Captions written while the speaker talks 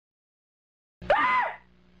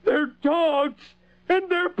dogs, and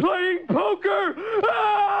they're playing poker.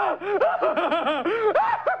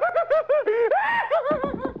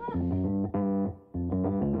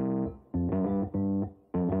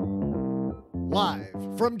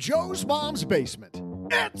 Live from Joe's mom's basement,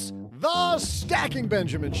 it's the Stacking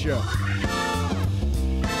Benjamin Show.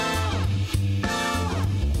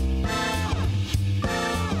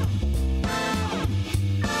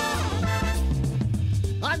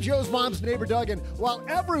 I'm Joe's mom's neighbor, Doug, and while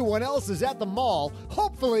everyone else is at the mall,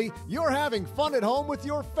 hopefully you're having fun at home with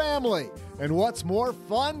your family. And what's more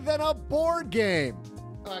fun than a board game?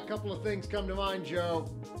 A couple of things come to mind, Joe.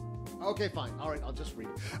 Okay, fine. All right, I'll just read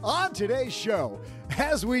it. On today's show,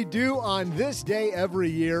 as we do on this day every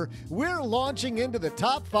year, we're launching into the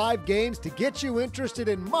top 5 games to get you interested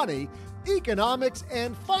in money, economics,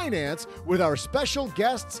 and finance with our special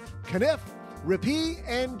guests, Coniff, Rippee,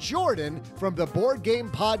 and Jordan from the board game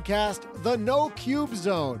podcast, The No Cube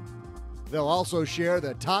Zone. They'll also share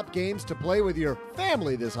the top games to play with your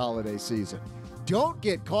family this holiday season. Don't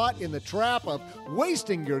get caught in the trap of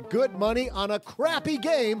wasting your good money on a crappy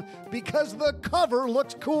game because the cover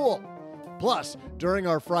looks cool. Plus, during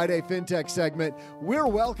our Friday Fintech segment, we're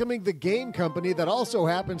welcoming the game company that also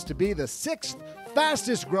happens to be the 6th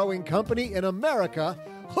fastest growing company in America.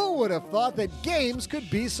 Who would have thought that games could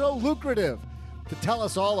be so lucrative? To tell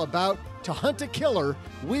us all about To Hunt a Killer,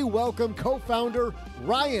 we welcome co-founder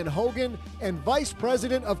Ryan Hogan and Vice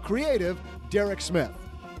President of Creative, Derrick Smith.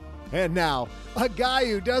 And now, a guy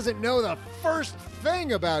who doesn't know the first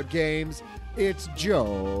thing about games, it's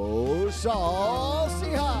Joe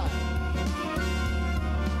Saul-Sehy.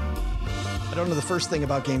 I don't know the first thing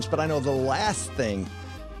about games, but I know the last thing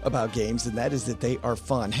about games, and that is that they are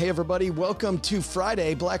fun. Hey, everybody, welcome to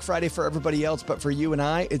Friday, Black Friday for everybody else, but for you and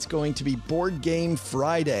I, it's going to be Board Game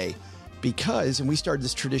Friday because, and we started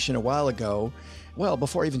this tradition a while ago, well,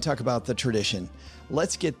 before I even talk about the tradition,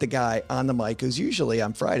 let's get the guy on the mic who's usually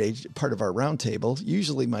on Friday, part of our roundtable,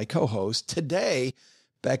 usually my co-host. Today,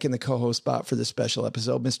 back in the co-host spot for this special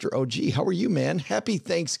episode, Mr. OG. How are you, man? Happy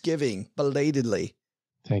Thanksgiving, belatedly.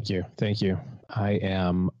 Thank you. Thank you. I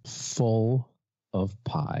am full of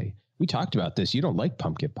pie. We talked about this. You don't like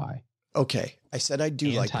pumpkin pie. Okay. I said I do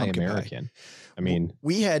like pumpkin pie. I mean,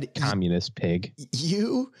 we had communist pig.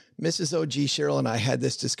 You, Mrs. OG, Cheryl, and I had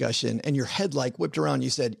this discussion, and your head like whipped around. You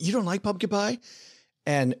said, you don't like pumpkin pie?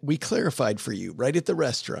 And we clarified for you right at the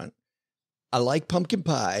restaurant. I like pumpkin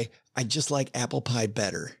pie. I just like apple pie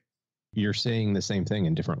better. You're saying the same thing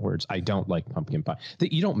in different words. I don't like pumpkin pie.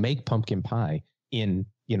 That you don't make pumpkin pie in,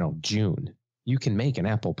 June. You can make an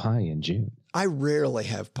apple pie in June. I rarely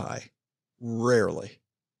have pie. Rarely.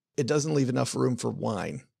 It doesn't leave enough room for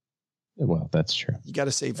wine. Well, that's true. You got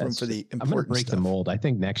to save room for the important stuff. I'm going to break the mold. I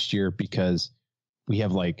think next year, because we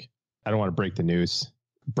have I don't want to break the news.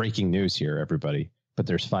 Breaking news here, everybody. But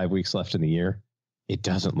there's 5 weeks left in the year. It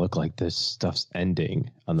doesn't look like this stuff's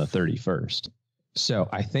ending on the 31st. So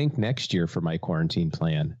I think next year for my quarantine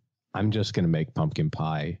plan, I'm just going to make pumpkin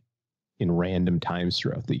pie in random times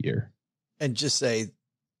throughout the year. And just say,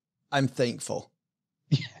 I'm thankful.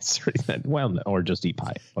 Yes, well, or just eat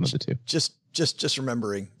pie, one of the two. Just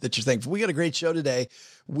remembering that you're thankful. We got a great show today.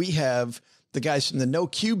 We have the guys from the No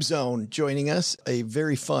Cube Zone joining us, a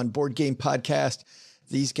very fun board game podcast.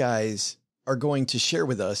 These guys are going to share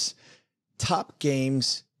with us top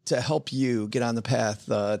games to help you get on the path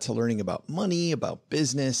to learning about money, about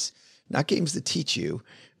business, not games that teach you,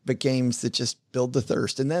 but games that just build the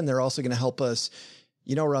thirst. And then they're also going to help us.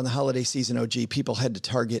 Around the holiday season, OG, people head to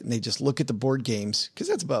Target and they just look at the board games because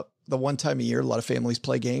that's about the one time a year a lot of families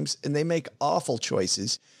play games and they make awful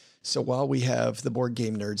choices. So while we have the board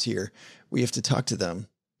game nerds here, we have to talk to them.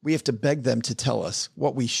 We have to beg them to tell us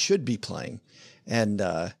what we should be playing. And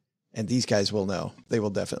these guys will know. They will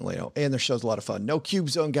definitely know. And their show's a lot of fun. No Cube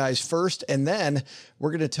Zone guys first. And then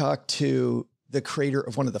we're going to talk to the creator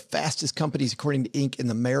of one of the fastest companies, according to Inc. in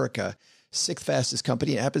America, 6th fastest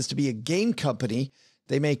company. It happens to be a game company.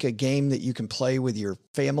 They make a game that you can play with your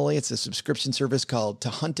family. It's a subscription service called To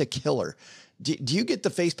Hunt a Killer. Do you get the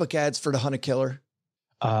Facebook ads for To Hunt a Killer?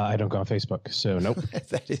 I don't go on Facebook, so nope.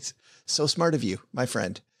 That is so smart of you, my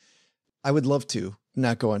friend. I would love to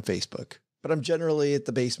not go on Facebook, but I'm generally at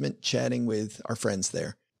the basement chatting with our friends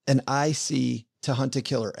there. And I see To Hunt a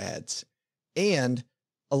Killer ads and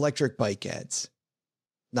electric bike ads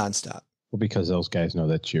nonstop. Well, because those guys know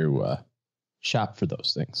that you shop for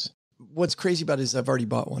those things. What's crazy about it is I've already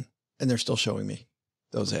bought one and they're still showing me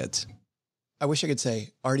those ads. I wish I could say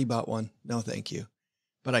already bought one. No, thank you.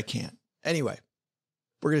 But I can't. Anyway,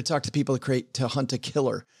 we're going to talk to people that create To Hunt a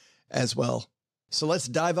Killer as well. So let's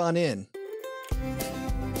dive on in.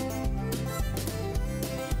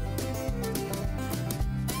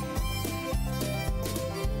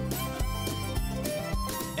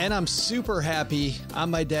 And I'm super happy on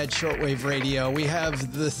my dad's shortwave radio. We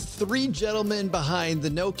have the three gentlemen behind the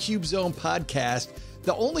No Cube Zone podcast.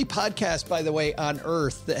 The only podcast, by the way, on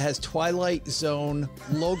earth that has Twilight Zone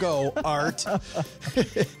logo art.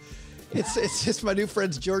 It's just my new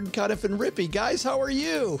friends, Jordan, Coniff, and Rippee. Guys, how are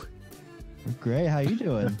you? Great. How you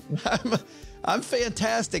doing? I'm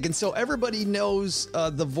fantastic. And so everybody knows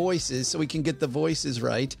the voices, so we can get the voices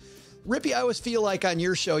right. Rippee, I always feel like on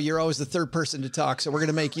your show, you're always the third person to talk. So we're going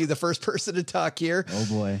to make you the first person to talk here. Oh,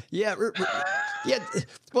 boy. Yeah. Yeah.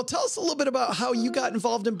 Well, tell us a little bit about how you got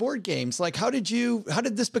involved in board games. Like, how did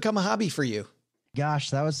this become a hobby for you? Gosh,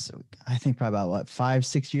 that was, I think, probably about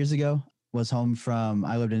 5-6 years ago.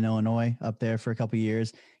 I lived in Illinois up there for a couple of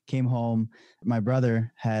years. Came home. My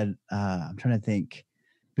brother had, I'm trying to think,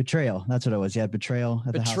 Betrayal. That's what it was. Yeah, Betrayal.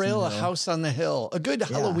 Betrayal, A House on the Hill. A good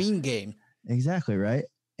Halloween game. Exactly, right?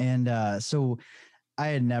 And so I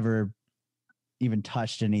had never even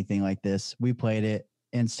touched anything like this. We played it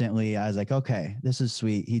instantly. I was like, okay, this is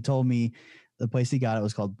sweet. He told me the place he got it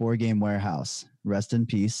was called Board Game Warehouse. Rest in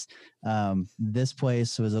peace. This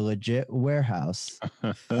place was a legit warehouse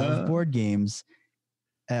of board games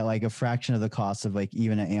at like a fraction of the cost of like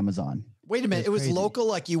even at Amazon. Wait a minute. It was crazy. Local?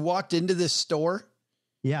 Like you walked into this store?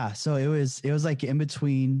 Yeah. So it was like in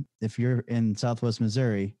between, if you're in Southwest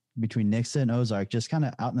Missouri, between Nixa and Ozark, just kind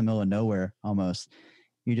of out in the middle of nowhere almost.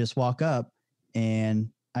 You just walk up, and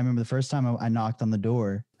I remember the first time I knocked on the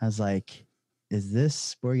door, I was like, is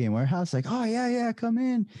this Board Game Warehouse? Like, oh yeah, come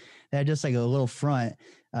in. They had just like a little front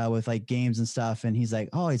with like games and stuff. And he's like,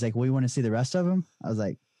 well, you want to see the rest of them? I was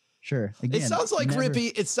like, sure. Again, it sounds like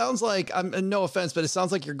Rippee. It sounds like, no offense, but it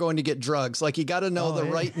sounds like you're going to get drugs. Like you got to know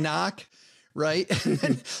right knock. Right. And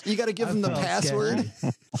then you got to give them the password.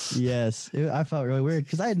 Yes. I felt really weird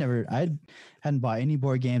because I hadn't bought any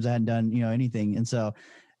board games. I hadn't done, anything. And so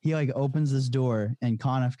he like opens this door, and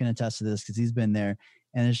Coniff can attest to this because he's been there,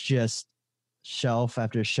 and it's just shelf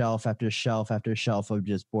after shelf after shelf after shelf of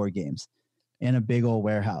just board games in a big old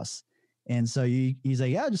warehouse. And so he's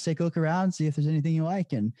like, yeah, just take a look around, see if there's anything you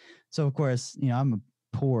like. And so of course, I'm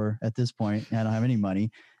poor at this point and I don't have any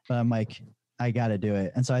money, but I'm like, I got to do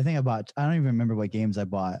it. And so I think I don't even remember what games I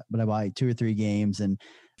bought, but I bought like 2 or 3 games. And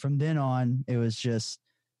from then on, it was just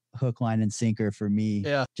hook, line, and sinker for me.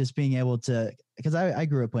 Yeah. Just being able to, because I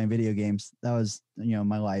grew up playing video games. That was,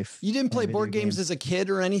 my life. You didn't play board games as a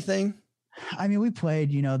kid or anything? I mean, we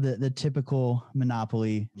played, the typical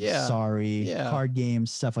Monopoly, card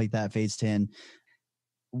games, stuff like that, Phase 10.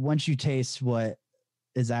 Once you taste what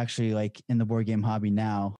is actually like in the board game hobby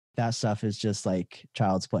now, that stuff is just like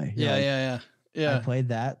child's play. Yeah. I played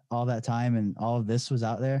that all that time, and all of this was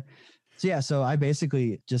out there. So I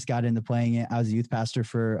basically just got into playing it. I was a youth pastor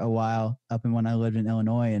for a while up in when I lived in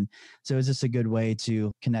Illinois. And so it was just a good way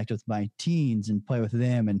to connect with my teens and play with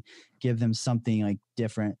them and give them something like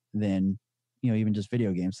different than, even just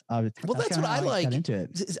video games. Well, that's what I like. Got into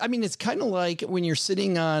it. I mean, it's kind of like when you're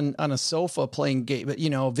sitting on a sofa playing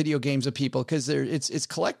video games with people, because it's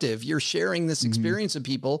collective. You're sharing this experience with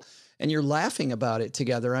people and you're laughing about it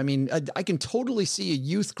together. I mean, I can totally see a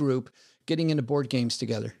youth group getting into board games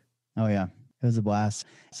together. Oh yeah. It was a blast.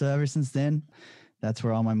 So ever since then, that's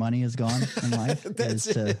where all my money has gone in life. That's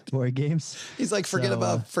to board games. He's like, forget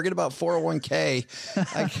about 401k.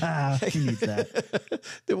 Who needs that?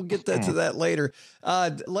 We'll get to that later.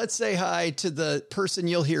 Let's say hi to the person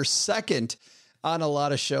you'll hear second on a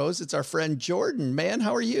lot of shows. It's our friend Jordan. Man,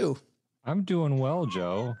 how are you? I'm doing well,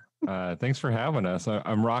 Joe. Thanks for having us.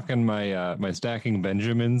 I'm rocking my Stacking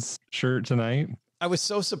Benjamins shirt tonight. I was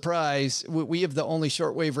so surprised. We have the only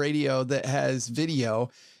shortwave radio that has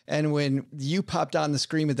video. And when you popped on the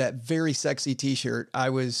screen with that very sexy T-shirt,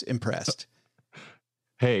 I was impressed.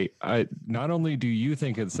 Hey, not only do you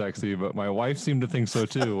think it's sexy, but my wife seemed to think so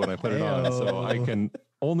too when I put it on. So I can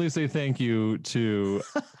only say thank you to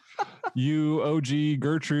you, OG,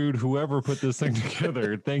 Gertrude, whoever put this thing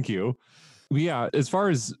together. Thank you. Yeah, as far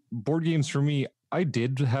as board games for me, I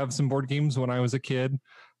did have some board games when I was a kid.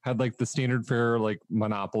 Had like the standard fare, like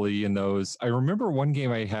Monopoly and those. I remember one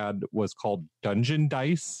game I had was called Dungeon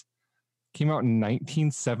Dice. Came out in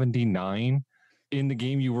 1979. In the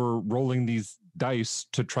game, you were rolling these dice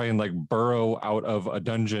to try and like burrow out of a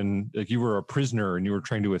dungeon. Like you were a prisoner and you were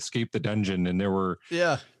trying to escape the dungeon. And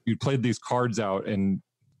you played these cards out, and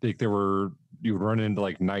like you would run into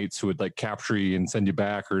like knights who would like capture you and send you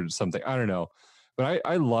back or something. I don't know. But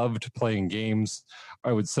I loved playing games.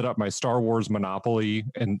 I would set up my Star Wars Monopoly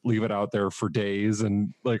and leave it out there for days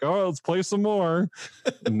and like, oh, let's play some more.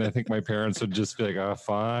 And I think my parents would just be like, oh,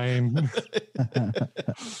 fine.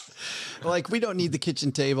 Like, we don't need the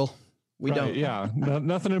kitchen table. We don't. Yeah,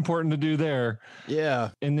 nothing important to do there.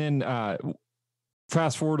 Yeah. And then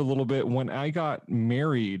fast forward a little bit. When I got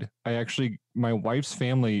married, my wife's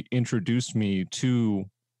family introduced me to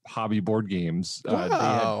hobby board games. They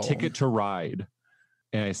had Ticket to Ride.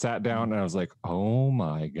 And I sat down and I was like, oh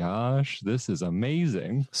my gosh, this is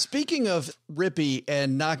amazing. Speaking of Rippee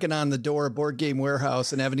and knocking on the door of Board Game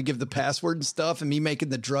Warehouse and having to give the password and stuff and me making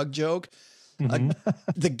the drug joke,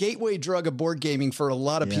 the gateway drug of board gaming for a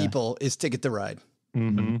lot of people is Ticket to Ride.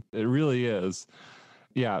 Mm-hmm. It really is.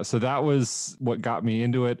 Yeah. So that was what got me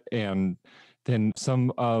into it. And then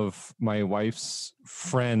some of my wife's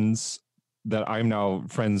friends that I'm now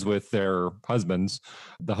friends with, their husbands,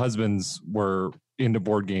 the husbands were into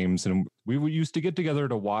board games, and we used to get together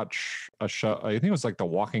to watch a show. I think it was like The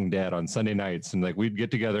Walking Dead on Sunday nights, and like we'd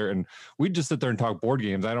get together and we'd just sit there and talk board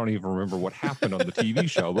games. I don't even remember what happened on the TV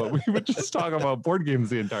show, but we would just talk about board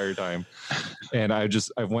games the entire time. And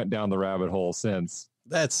I've went down the rabbit hole since.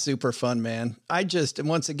 That's super fun, man. And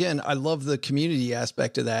once again, I love the community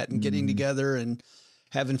aspect of that and getting together and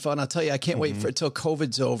having fun. I'll tell you, I can't wait until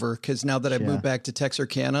COVID's over, because now that I've moved back to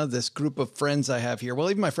Texarkana, this group of friends I have here, well,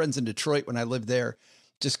 even my friends in Detroit when I lived there,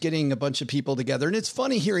 just getting a bunch of people together. And it's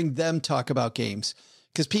funny hearing them talk about games,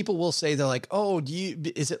 because people will say, they're like, oh,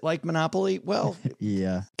 is it like Monopoly? Well,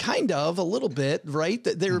 yeah, kind of a little bit, right?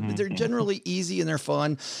 They're generally easy and they're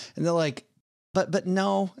fun. And they're like, but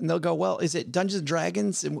no. And they'll go, well, is it Dungeons and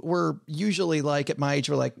Dragons? And we're usually like, at my age,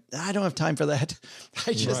 we're like, I don't have time for that.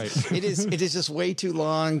 It is just way too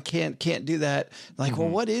long. Can't do that. Like, well,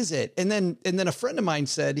 what is it? And then a friend of mine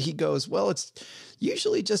said, he goes, well, it's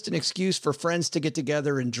usually just an excuse for friends to get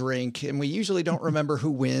together and drink. And we usually don't remember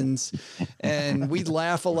who wins. And we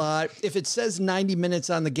laugh a lot. If it says 90 minutes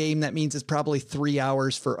on the game, that means it's probably 3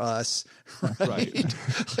 hours for us. Right.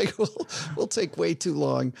 Like we'll take way too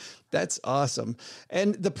long. That's awesome.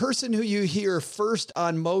 And the person who you hear first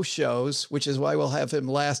on most shows, which is why we'll have him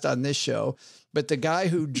last on this show, but the guy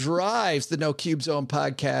who drives the No Cube Zone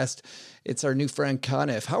podcast, it's our new friend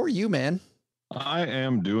Coniff. How are you, man? I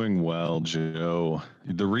am doing well, Joe.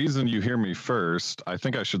 The reason you hear me first, I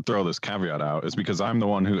think I should throw this caveat out, is because I'm the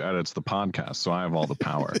one who edits the podcast, so I have all the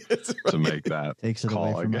power to make that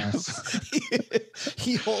call, I guess.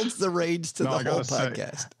 He holds the reins to the whole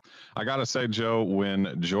podcast. I got to say, Joe,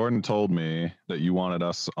 when Jordan told me that you wanted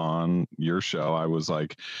us on your show, I was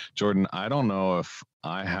like, Jordan, I don't know if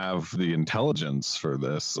I have the intelligence for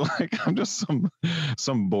this. Like, I'm just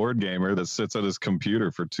some board gamer that sits at his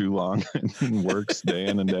computer for too long and works day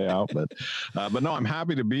in and day out. But no, I'm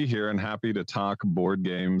happy to be here and happy to talk board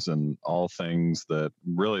games and all things that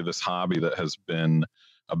really this hobby that has been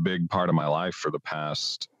a big part of my life for the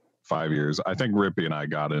past 5 years. I think Rippee and I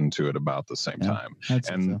got into it about the same time.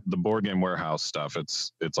 And the Board Game Warehouse stuff,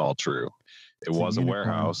 it's all true. It was a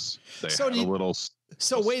warehouse. They had a little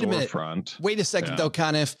wait a minute. Front. Wait a second, though,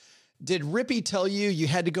 Coniff. Did Rippee tell you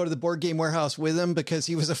had to go to the Board Game Warehouse with him because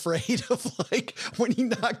he was afraid of, like, when he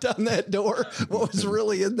knocked on that door, what was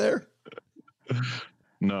really in there?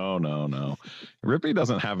 No. Rippee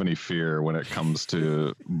doesn't have any fear when it comes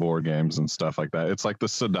to board games and stuff like that. It's like the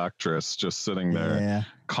seductress just sitting there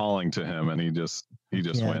calling to him, and he just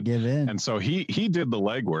went. Give in. And so he did the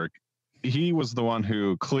legwork. He was the one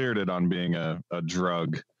who cleared it on being a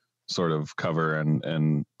drug sort of cover,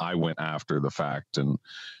 and I went after the fact and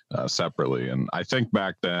separately. And I think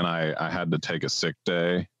back then I had to take a sick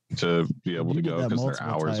day to be able to go because their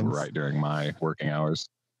hours were right during my working hours.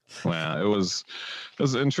 Well, it was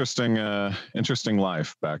interesting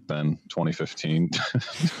life back then, 2015.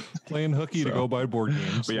 Playing hooky to go buy board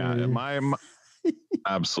games. But yeah, my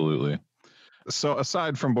absolutely. So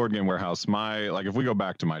aside from Board Game Warehouse, if we go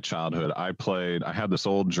back to my childhood, I had this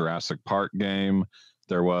old Jurassic Park game.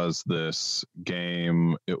 There was this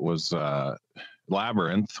game, it was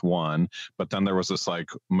Labyrinth 1, but then there was this like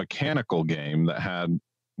mechanical game that had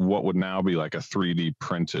what would now be like a 3D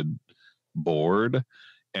printed board.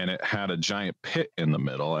 And it had a giant pit in the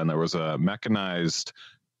middle, and there was a mechanized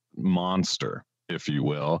monster, if you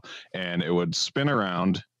will, and it would spin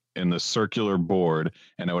around in this circular board,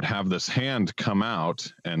 and it would have this hand come out.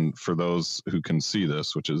 And for those who can see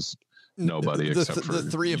this, which is nobody except for the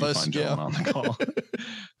three of us, on the call.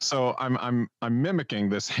 So I'm mimicking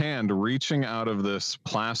this hand reaching out of this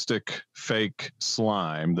plastic fake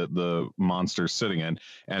slime that the monster's sitting in,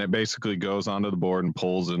 and it basically goes onto the board and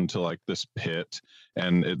pulls into like this pit.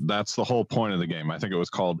 And that's the whole point of the game. I think it was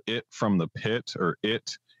called It from the Pit, or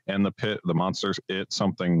It and the Pit, the monsters, It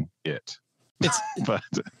something It. But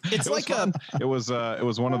it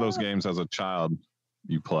was one of those games as a child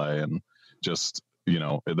you play, and just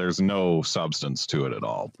there's no substance to it at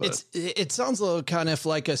all. But It sounds a little kind of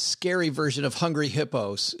like a scary version of Hungry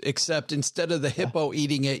Hippos, except instead of the hippo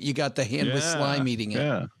eating it, you got the hand with slime eating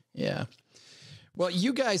it. Yeah. Well,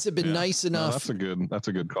 you guys have been nice enough. No, that's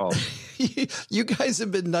a good call. You guys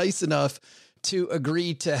have been nice enough to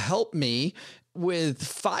agree to help me with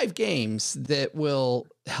 5 games that will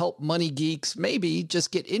help money geeks maybe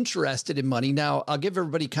just get interested in money. Now, I'll give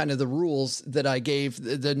everybody kind of the rules that I gave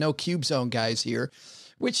the No Cube Zone guys here,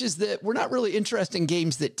 which is that we're not really interested in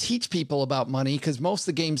games that teach people about money, because most of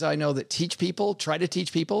the games I know that try to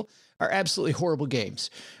teach people, are absolutely horrible games.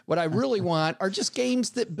 What I really want are just games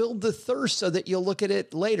that build the thirst so that you'll look at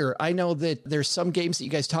it later. I know that there's some games that you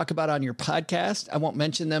guys talk about on your podcast. I won't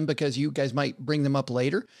mention them because you guys might bring them up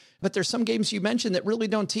later. But there's some games you mentioned that really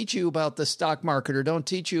don't teach you about the stock market or don't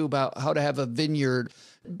teach you about how to have a vineyard.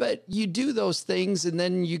 But you do those things and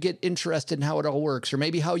then you get interested in how it all works, or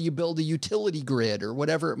maybe how you build a utility grid or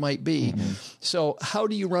whatever it might be. Mm-hmm. So how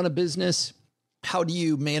do you run a business? How do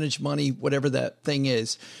you manage money? Whatever that thing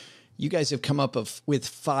is. You guys have come up with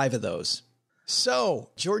 5 of those. So,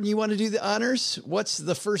 Jordan, you want to do the honors? What's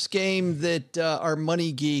the first game that our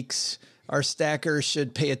money geeks, our stackers,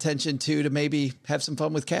 should pay attention to maybe have some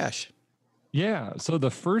fun with cash? Yeah. So the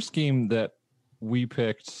first game that we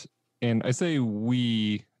picked, and I say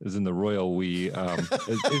we as in the royal we,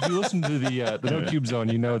 if you listen to the No Cube Zone,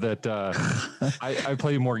 you know that I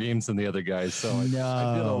play more games than the other guys. So I did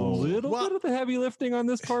a little bit of the heavy lifting on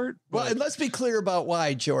this part. Well, and let's be clear about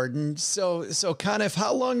why, Jordan. So Coniff,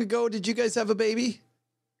 how long ago did you guys have a baby?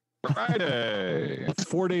 Friday.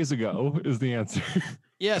 4 days ago is the answer.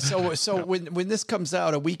 Yeah. So when this comes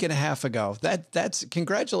out a week and a half ago, that's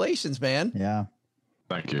congratulations, man. Yeah.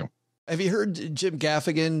 Thank you. Have you heard Jim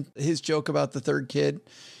Gaffigan, his joke about the 3rd kid?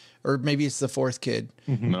 Or maybe it's the 4th kid.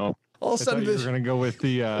 No. All of a sudden, you're going to go with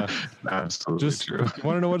the absolutely just true. You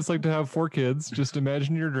want to know what it's like to have 4 kids? Just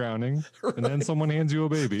imagine you're drowning, right. And then someone hands you a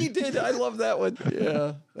baby. He did. I love that one.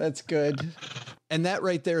 Yeah, that's good. And that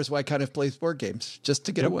right there is why I kind of plays board games, just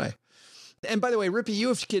to get away. And by the way, Rippee, you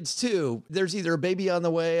have kids too. There's either a baby on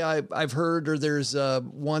the way, I've heard, or there's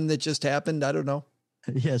one that just happened. I don't know.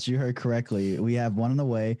 Yes, you heard correctly. We have one on the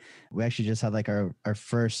way. We actually just had like our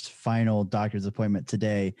first final doctor's appointment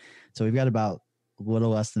today. So we've got about a little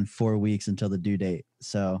less than 4 weeks until the due date.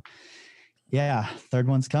 So yeah, 3rd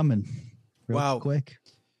one's coming. Real quick.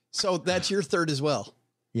 So that's your 3rd as well.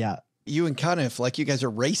 Yeah. You and Coniff, like you guys are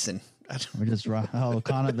racing. We're just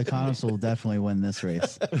the Coniffs will definitely win this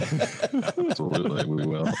race. Absolutely, we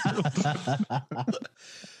will.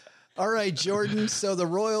 All right, Jordan. So the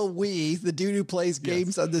royal the dude who plays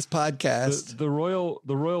games on this podcast, the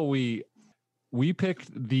royal we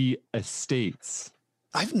picked the Estates.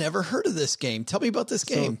 I've never heard of this game. Tell me about this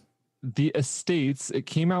game. The Estates, it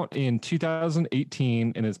came out in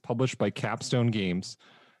 2018 and is published by Capstone Games.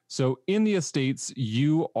 So in the Estates,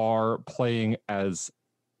 you are playing as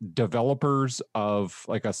developers of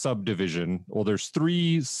like a subdivision. Well, there's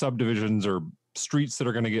 3 subdivisions or streets that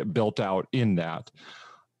are going to get built out in that.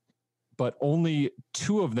 But only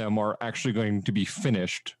 2 of them are actually going to be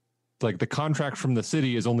finished. Like the contract from the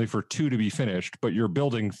city is only for 2 to be finished, but you're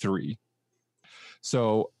building 3.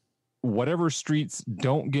 So whatever streets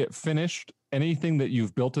don't get finished, anything that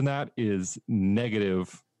you've built in that is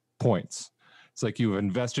negative points. It's like you've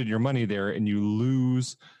invested your money there and you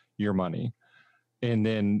lose your money. And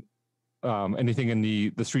then anything in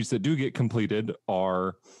the streets that do get completed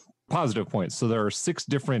are positive points. So there are 6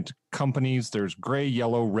 different companies. There's gray,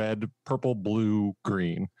 yellow, red, purple, blue,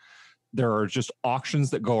 green. There are just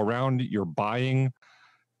auctions that go around. You're buying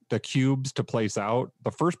the cubes to place out.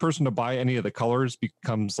 The first person to buy any of the colors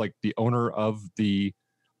becomes like the owner of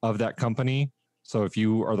that company. So if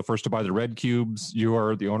you are the first to buy the red cubes, you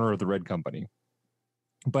are the owner of the red company.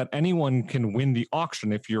 But anyone can win the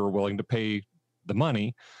auction if you're willing to pay the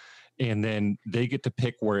money, and then they get to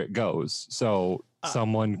pick where it goes. So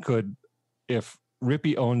someone could, if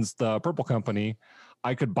Rippee owns the purple company,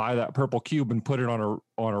 I could buy that purple cube and put it on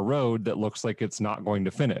a road that looks like it's not going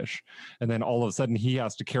to finish. And then all of a sudden he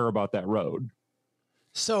has to care about that road.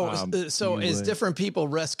 So as different people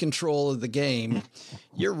wrest control of the game,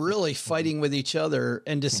 you're really fighting with each other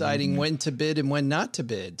and deciding when to bid and when not to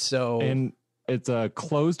bid. And it's a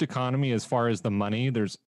closed economy as far as the money.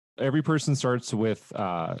 Every person starts with,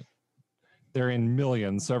 they're in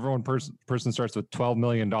millions. So everyone person starts with $12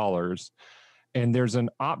 million. And there's an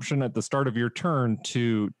option at the start of your turn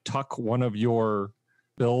to tuck one of your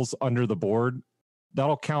bills under the board.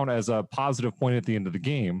 That'll count as a positive point at the end of the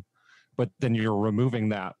game, but then you're removing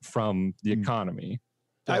that from the economy.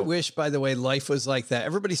 I wish, by the way, life was like that.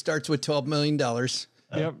 Everybody starts with $12 million.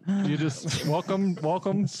 Yep. You just welcome.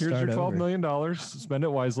 Here's Start your $12 over. million. Spend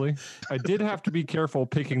it wisely. I did have to be careful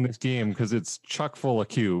picking this game because it's chock full of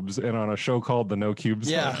cubes. And on a show called The No Cube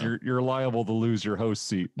Zone, you're liable to lose your host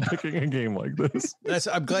seat picking a game like this.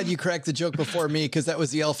 I'm glad you cracked the joke before me, because that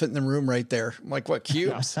was the elephant in the room right there. I'm like, what,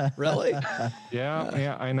 cubes? Really?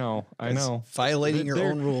 Yeah, I know. Violating your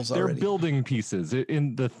own rules already. They're building pieces.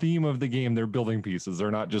 In the theme of the game, they're building pieces.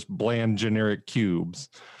 They're not just bland, generic cubes.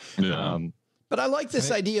 Yeah. But I like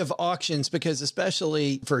this idea of auctions, because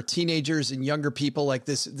especially for teenagers and younger people, like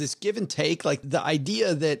this give and take, like the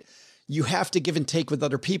idea that you have to give and take with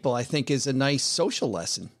other people, I think is a nice social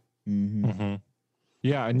lesson. Mm-hmm. Mm-hmm.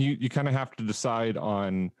 Yeah. And you kind of have to decide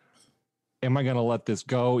on, am I going to let this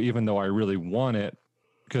go even though I really want it?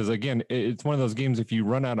 Because again, it's one of those games, if you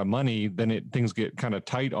run out of money, then things get kind of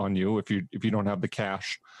tight on you if you don't have the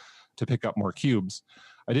cash to pick up more cubes.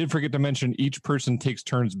 I did forget to mention each person takes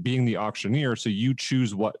turns being the auctioneer, so you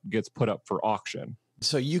choose what gets put up for auction.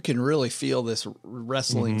 So you can really feel this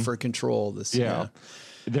wrestling for control. Yeah.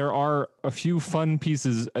 There are a few fun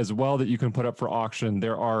pieces as well that you can put up for auction.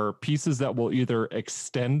 There are pieces that will either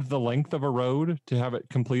extend the length of a road to have it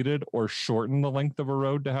completed or shorten the length of a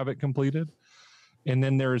road to have it completed. And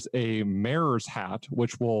then there's a mayor's hat,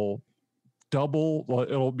 which will double. Well,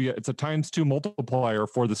 it's a ×2 multiplier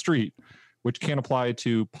for the street, which can apply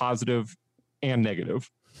to positive and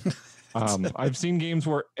negative. I've seen games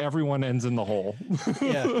where everyone ends in the hole.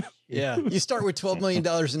 Yeah. You start with $12 million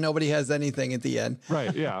and nobody has anything at the end.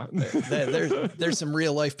 Right. Yeah. There's some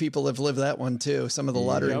real life people have lived that one too. Some of the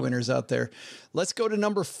lottery winners out there. Let's go to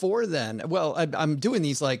number 4 then. Well, I'm doing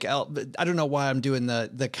these like, I don't know why I'm doing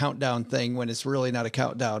the countdown thing when it's really not a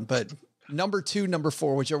countdown, but number 2, number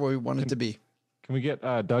 4, whichever we want it to be. Can we get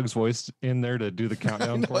Doug's voice in there to do the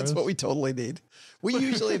countdown for us? That's what we totally need. We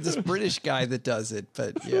usually have this British guy that does it,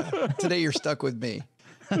 but yeah, today you're stuck with me.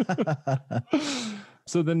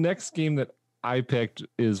 So the next game that I picked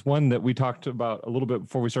is one that we talked about a little bit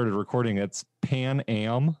before we started recording. It's Pan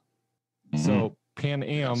Am. Mm-hmm. So Pan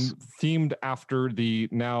Am, themed after the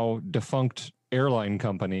now defunct airline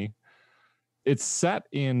company. It's set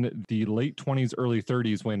in the late 20s, early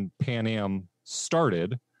 30s when Pan Am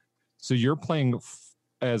started. So you're playing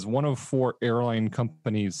as one of 4 airline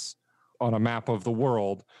companies on a map of the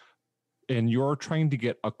world, and you're trying to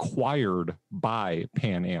get acquired by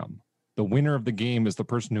Pan Am. The winner of the game is the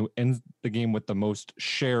person who ends the game with the most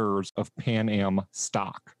shares of Pan Am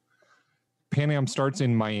stock. Pan Am starts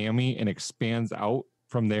in Miami and expands out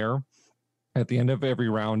from there. At the end of every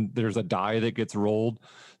round, there's a die that gets rolled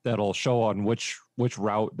that'll show on which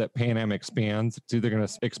route that Pan Am expands. It's either going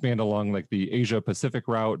to expand along like the Asia Pacific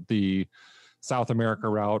route, the South America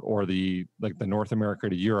route, or the North America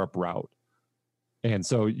to Europe route. And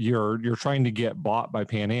so you're trying to get bought by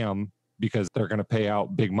Pan Am because they're going to pay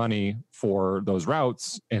out big money for those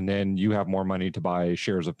routes, and then you have more money to buy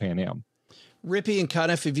shares of Pan Am. Rippee and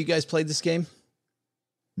Coniff, have you guys played this game?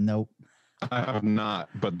 Nope. I have not,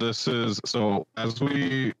 but this is, so as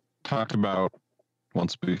we talked about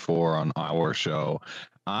once before on our show,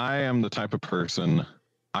 I am the type of person,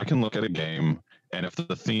 I can look at a game, and if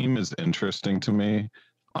the theme is interesting to me,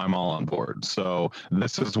 I'm all on board. So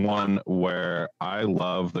this is one where I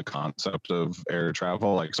love the concept of air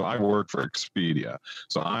travel. Like, so I work for Expedia.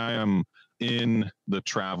 So I am in the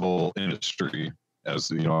travel industry as,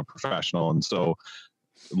 a professional. And so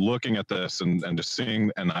looking at this and just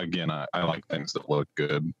seeing, and again, I like things that look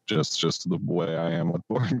good, just the way I am with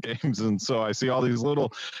board games. And so I see all these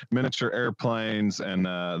little miniature airplanes, and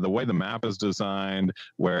the way the map is designed,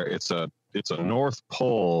 where it's a North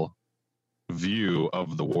Pole view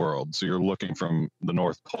of the world. So you're looking from the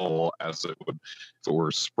North Pole as it would if it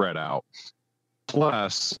were spread out.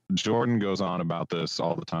 Plus, Jordan goes on about this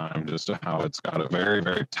all the time, just how it's got a very,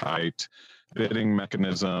 very tight bidding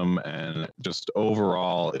mechanism, and just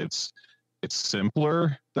overall it's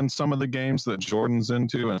simpler than some of the games that Jordan's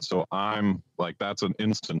into. And so I'm like, that's an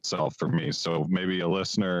instant sell for me. So maybe a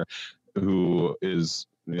listener who is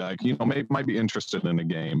like, might be interested in a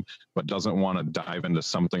game but doesn't want to dive into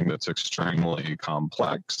something that's extremely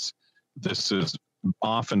complex, this has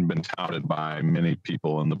often been touted by many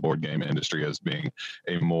people in the board game industry as being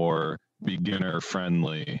a more beginner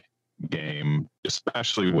friendly game,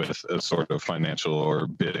 especially with a sort of financial or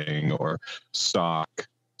bidding or stock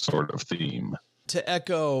sort of theme. To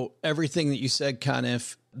echo everything that you said,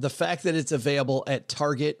 Coniff, the fact that it's available at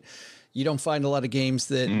Target, you don't find a lot of games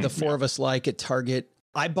that the 4 of us like at Target.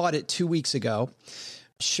 I bought it 2 weeks ago.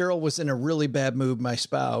 Cheryl was in a really bad mood, my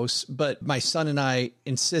spouse, but my son and I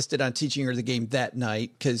insisted on teaching her the game that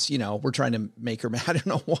night because, you know, we're trying to make her mad. I don't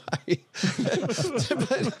know why.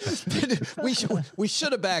 but we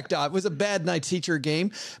should have backed off. It was a bad night to teach her a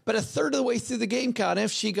game. But a third of the way through the game,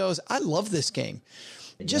 Coniff, she goes, I love this game.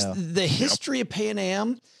 Just the history of Pan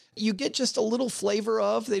Am. You get just a little flavor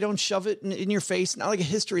of, they don't shove it in your face, not like a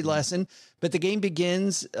history lesson, but the game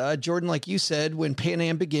begins, Jordan, like you said, when Pan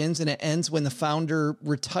Am begins, and it ends when the founder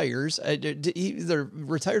retires. He either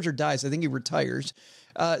retires or dies. I think he retires.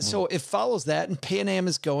 So it follows that, and Pan Am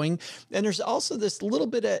is going. And there's also this little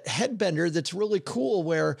bit of headbender that's really cool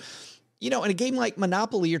where, you know, in a game like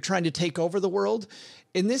Monopoly, you're trying to take over the world.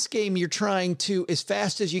 In this game, you're trying to, as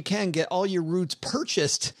fast as you can, get all your routes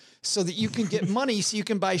purchased so that you can get money so you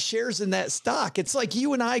can buy shares in that stock. It's like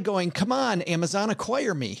you and I going, come on, Amazon,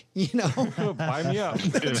 acquire me, you know? Buy me up.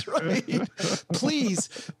 That's right. Please,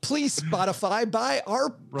 Spotify, buy our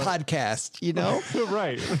podcast, you know?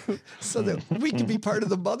 Right. So that we can be part of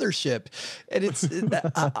the mothership. And it's,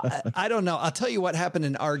 I don't know. I'll tell you what happened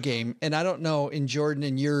in our game. And I don't know in Jordan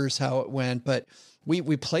and yours how it went, but we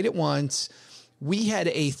played it once. We had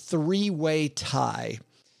a 3-way tie.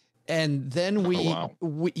 And then we,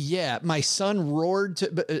 my son roared.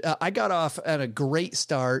 I got off at a great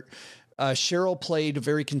start. Cheryl played a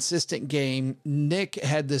very consistent game. Nick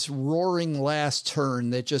had this roaring last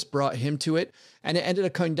turn that just brought him to it. And it ended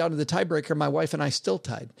up coming down to the tiebreaker. My wife and I still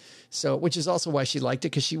tied. So, which is also why she liked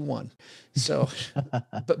it, because she won. So,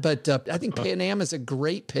 but I think Pan Am is a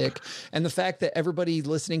great pick. And the fact that everybody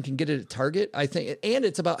listening can get it at Target, I think, and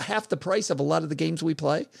it's about half the price of a lot of the games we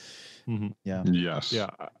play. Mm-hmm. Yeah. Yes. Yeah.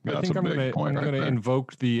 I think I'm going to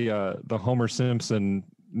invoke the Homer Simpson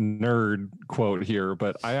nerd quote here,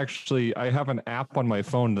 but I have an app on my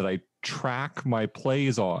phone that I track my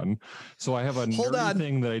plays on. So I have a nerdy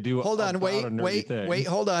thing that I do. Hold on. Wait,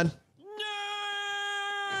 hold on.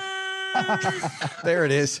 There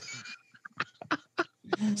it is.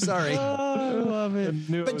 Sorry. Oh, I love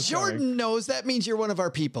it. But Jordan knows that means you're one of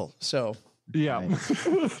our people. So yeah.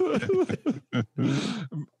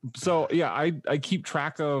 So yeah, I keep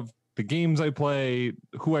track of the games I play,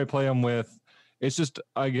 who I play them with. It's just,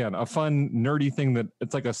 again, a fun nerdy thing that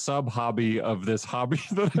it's like a sub hobby of this hobby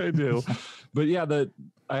that I do. But yeah,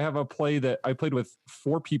 I have a play that I played with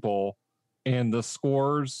 4 people, and the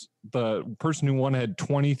scores, the person who won had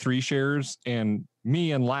 23 shares, and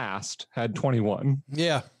me and last had 21.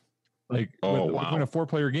 Yeah. Like in a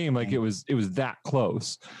 4-player game, like it was that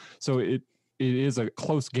close. So it is a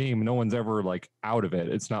close game. No one's ever like out of it.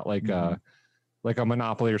 It's not like a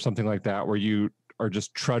Monopoly or something like that where you are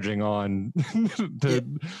just trudging on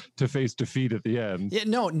to face defeat at the end. Yeah,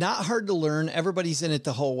 no, not hard to learn. Everybody's in it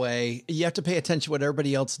the whole way. You have to pay attention to what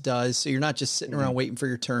everybody else does, so you're not just sitting around waiting for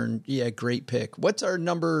your turn. Yeah, great pick. What's our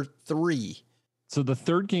number 3? So the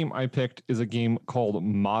third game I picked is a game called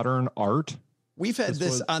Modern Art. We've had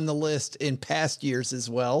this on the list in past years as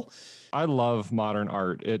well. I love Modern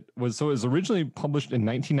Art. It was originally published in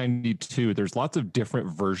 1992. There's lots of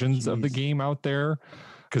different versions of the game out there,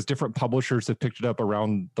 because different publishers have picked it up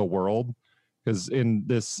around the world. Because in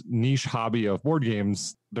this niche hobby of board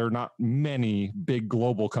games, there are not many big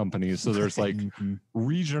global companies. So there's like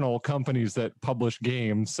regional companies that publish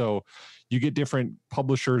games. So you get different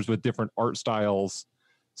publishers with different art styles.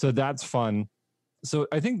 So that's fun. So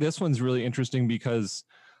I think this one's really interesting because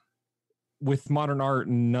with Modern Art,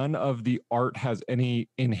 none of the art has any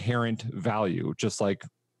inherent value, just like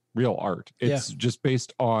real art. It's just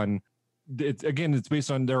based on, it's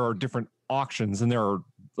based on, there are different auctions, and there are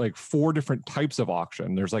like 4 different types of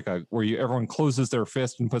auction. There's like everyone closes their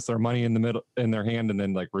fist and puts their money in the middle in their hand and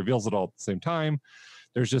then like reveals it all at the same time.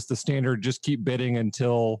 There's just the standard, just keep bidding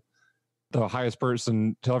until the highest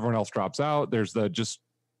person, till everyone else drops out. There's the just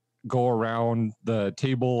go around the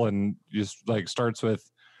table and just like starts with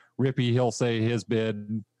Rippee. He'll say his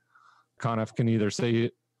bid. Coniff can either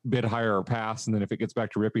say bid higher or pass, and then if it gets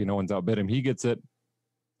back to Rippee and no one's outbid him, he gets it.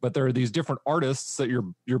 But there are these different artists that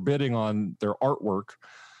you're bidding on their artwork,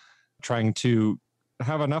 trying to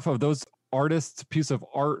have enough of those artists' piece of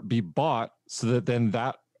art be bought so that then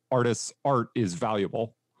that artist's art is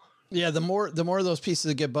valuable. Yeah, the more of those pieces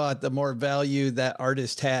that get bought, the more value that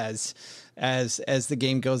artist has as the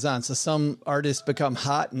game goes on. So some artists become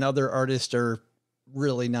hot and other artists are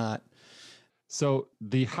really not. So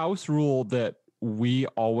the house rule that we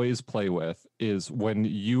always play with is when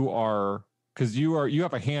you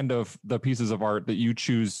have a hand of the pieces of art that you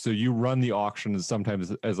choose. So you run the auctions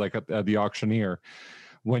sometimes as like the auctioneer.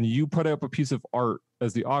 When you put up a piece of art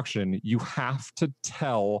as the auction, you have to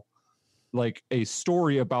tell like a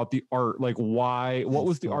story about the art, like what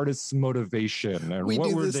was the artist's motivation, and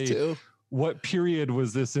what period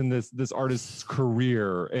was this in this artist's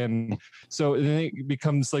career. And so then it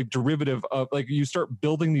becomes like derivative of, like, you start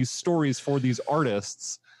building these stories for these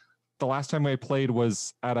artists. The last time I played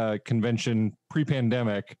was at a convention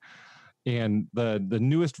pre-pandemic, and the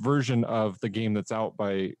newest version of the game that's out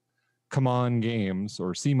by Come Games,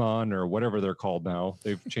 or Simon, or whatever they're called now.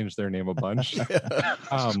 They've changed their name a bunch.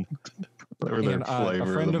 Whatever their flavor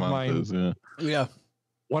a friend of mine is, Yeah.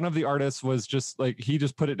 One of the artists was just like, he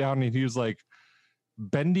just put it down and he was like,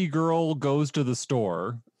 Bendy Girl goes to the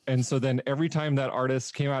store. And so then every time that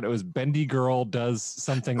artist came out, it was Bendy Girl does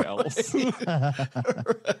something else.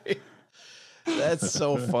 Right. That's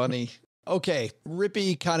so funny. Okay,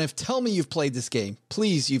 Rippee, Coniff, tell me you've played this game.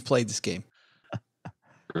 Please, you've played this game.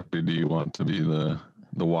 Rippee, do you want to be the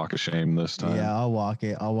walk of shame this time? Yeah, I'll walk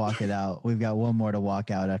it out. We've got one more to walk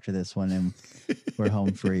out after this one, and we're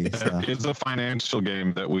home free. So. It's a financial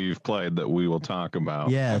game that we've played that we will talk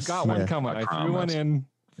about. Yes, I've got one coming. I threw one in.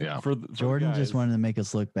 Yeah. For Jordan just wanted to make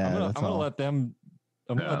us look bad. I'm gonna let them.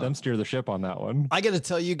 I'm gonna let them steer the ship on that one. I got to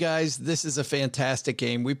tell you guys, this is a fantastic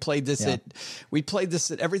game. We played this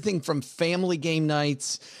at everything from family game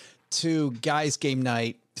nights to guys game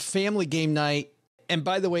night, family game night. And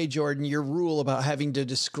by the way, Jordan, your rule about having to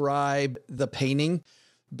describe the painting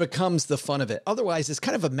becomes the fun of it. Otherwise, it's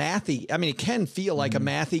kind of a mathy. I mean, it can feel like a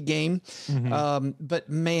mathy game. But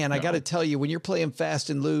man, I got to tell you, when you're playing fast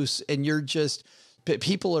and loose and you're just,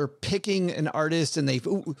 people are picking an artist, and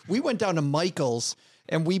we went down to Michael's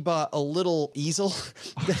and we bought a little easel.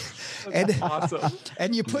 And awesome.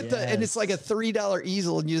 And you put and it's like a $3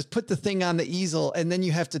 easel, and you just put the thing on the easel, and then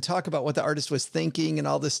you have to talk about what the artist was thinking and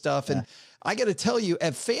all this stuff. And I got to tell you,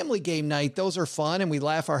 at family game night, those are fun and we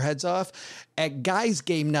laugh our heads off. At guys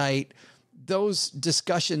game night, those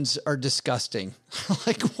discussions are disgusting.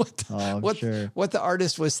 Like what the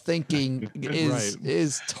artist was thinking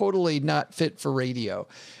is totally not fit for radio.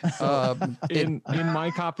 In my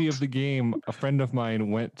copy of the game, a friend of mine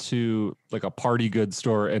went to like a party goods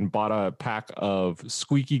store and bought a pack of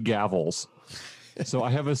squeaky gavels. So I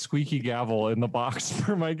have a squeaky gavel in the box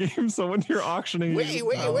for my game. So when you're auctioning,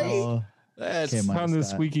 wait. That's found this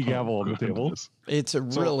squeaky gavel on the table. It's a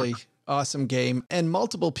really awesome game. And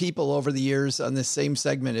multiple people over the years on this same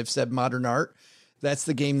segment have said modern art. That's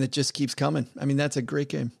the game that just keeps coming. I mean, that's a great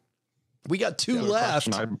game. We got two left.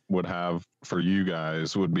 The question I would have for you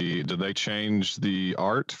guys would be, do they change the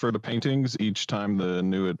art for the paintings each time a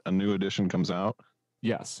new edition comes out?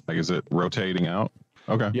 Yes. Like, is it rotating out?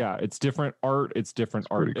 Okay. Yeah, it's different art. It's different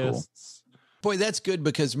artists. Cool. Boy, that's good,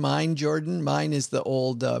 because mine is the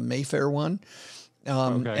old Mayfair one.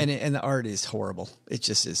 And the art is horrible. It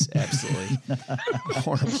just is absolutely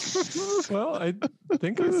horrible. Well, I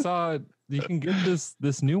think I saw you can get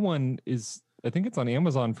this new one I think it's on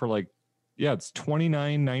Amazon for it's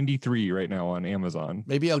 $29.93 right now on Amazon.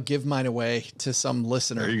 Maybe I'll give mine away to some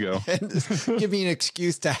listener. There you go. And give me an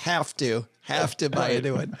excuse to have to buy a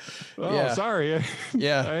new one. Oh, sorry.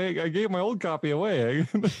 Yeah. I gave my old copy away.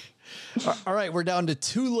 All right, we're down to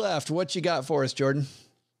two left. What you got for us, Jordan?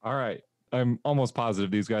 All right. I'm almost positive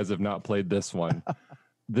these guys have not played this one.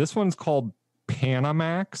 This one's called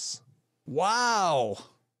Panamax. Wow.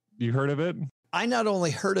 You heard of it? I not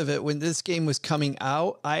only heard of it when this game was coming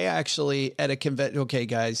out, I actually at a convention. Okay,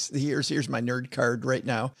 guys, here's my nerd card right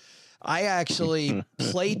now. I actually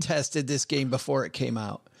play tested this game before it came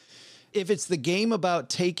out. If it's the game about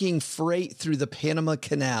taking freight through the Panama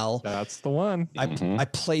Canal, that's the one. I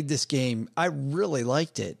played this game. I really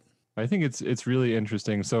liked it. I think it's really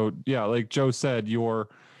interesting. So yeah, like Joe said, you're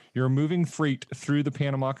moving freight through the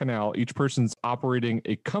Panama Canal. Each person's operating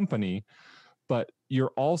a company, but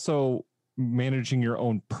you're also managing your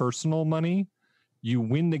own personal money. You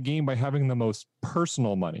win the game by having the most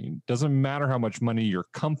personal money. Doesn't matter how much money your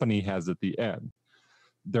company has at the end.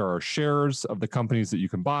 There are shares of the companies that you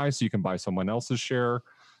can buy, so you can buy someone else's share.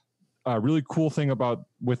 A really cool thing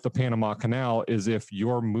with the Panama Canal is if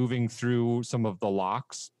you're moving through some of the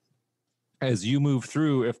locks, as you move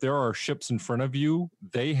through, if there are ships in front of you,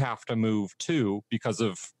 they have to move too because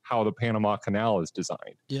of how the Panama Canal is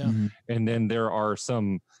designed. Yeah. Mm-hmm. And then there are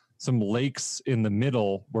some lakes in the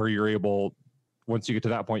middle where you're able, once you get to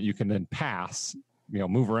that point, you can then pass,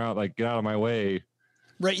 move around, like get out of my way.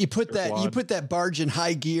 Right. You put that barge in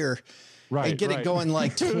high gear, right, and get it going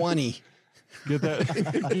like 20. Get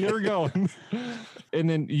that gear going. And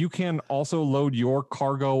then you can also load your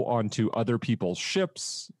cargo onto other people's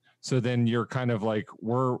ships. So then you're kind of like,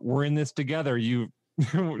 we're in this together. You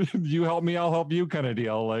help me, I'll help you kind of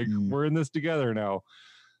deal. Like we're in this together now.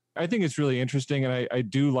 I think it's really interesting. And I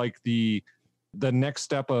do like the next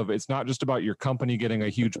step of, it's not just about your company getting a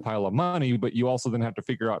huge pile of money, but you also then have to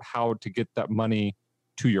figure out how to get that money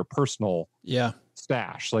to your personal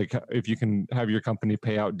stash. Like if you can have your company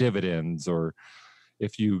pay out dividends, or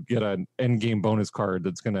if you get an end game bonus card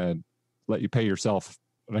that's going to let you pay yourself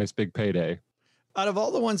a nice big payday. Out of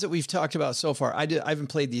all the ones that we've talked about so far, I haven't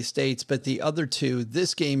played the Estates, but the other two,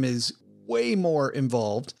 this game is way more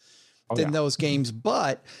involved than those games.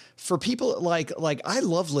 But for people like I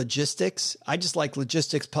love logistics. I just like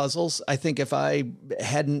logistics puzzles. I think if I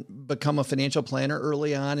hadn't become a financial planner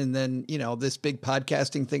early on, and then, you know, this big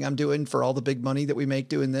podcasting thing I'm doing for all the big money that we make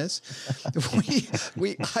doing this,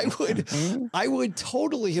 I would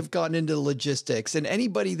totally have gone into logistics. And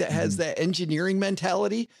anybody that has that engineering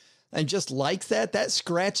mentality and just likes that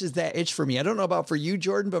scratches that itch for me. I don't know about for you,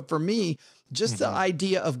 Jordan, but for me, just the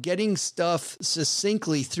idea of getting stuff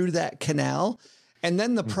succinctly through that canal, and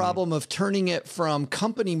then the problem of turning it from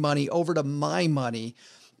company money over to my money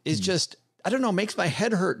is just, I don't know, makes my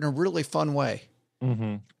head hurt in a really fun way.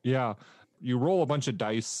 Yeah. You roll a bunch of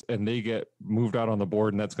dice and they get moved out on the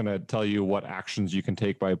board, and that's going to tell you what actions you can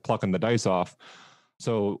take by plucking the dice off.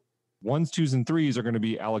 So 1s, 2s, and 3s are going to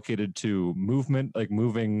be allocated to movement, like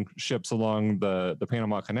moving ships along the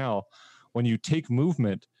Panama Canal. When you take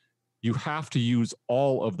movement, you have to use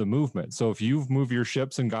all of the movement. So if you've moved your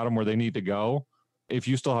ships and got them where they need to go, if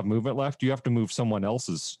you still have movement left, you have to move someone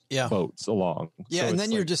else's boats along. Yeah, so and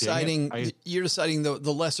then you're deciding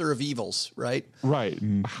the lesser of evils, right? Right.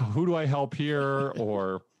 Who do I help here?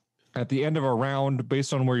 Or at the end of a round,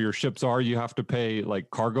 based on where your ships are, you have to pay like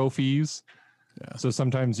cargo fees. Yeah. So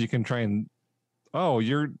sometimes you can try and,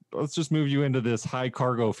 let's just move you into this high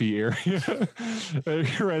cargo fee area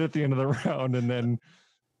right at the end of the round, and then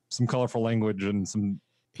some colorful language and some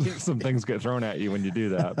things get thrown at you when you do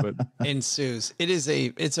that. But ensues.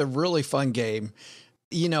 It's a really fun game.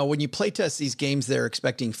 You know, when you play test these games, they're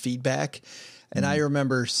expecting feedback. And I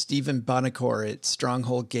remember Stephen Bonacore at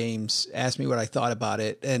Stronghold Games asked me what I thought about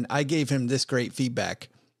it, and I gave him this great feedback.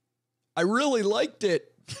 I really liked it.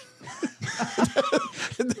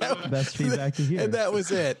 Best feedback to hear. And that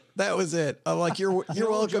was it. I'm like, you're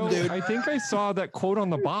welcome, Joe, dude. I think I saw that quote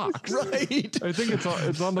on the box. Right. I think it's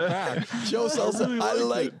on the back. Joe says, I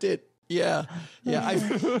liked it. Yeah.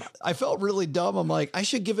 I felt really dumb. I'm like, I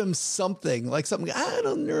should give him something. I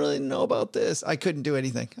don't really know about this. I couldn't do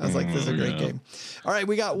anything. I was like, this is a great game. All right,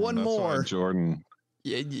 we got one more. Jordan.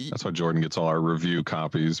 That's why Jordan gets all our review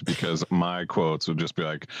copies, because my quotes would just be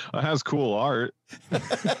like, it has cool art.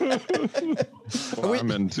 I'm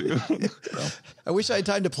into. I wish I had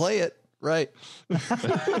time to play it. Right.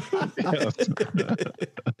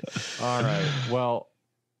 All right. Well,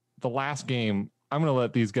 the last game, I'm going to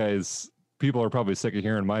let these guys, people are probably sick of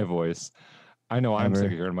hearing my voice. I know I'm sick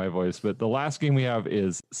of hearing my voice, but the last game we have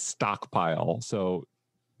is Stockpile. So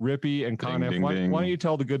Rippee and Coniff, why don't you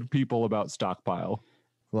tell the good people about Stockpile?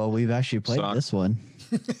 Well, we've actually played this one.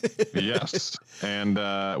 Yes. And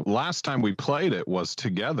last time we played it was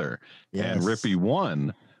together. Yes. And Rippee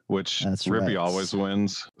won, which Rippee right. always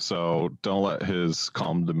wins. So don't let his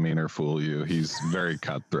calm demeanor fool you. He's very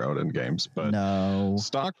cutthroat in games. But no.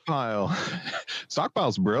 Stockpile's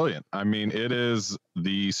brilliant. I mean, it is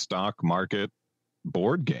the stock market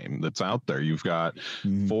board game that's out there. You've got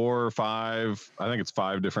 4 or 5, I think it's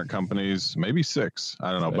 5 different companies, maybe 6,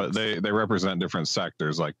 I don't know, but they represent different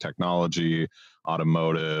sectors like technology,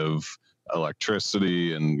 automotive,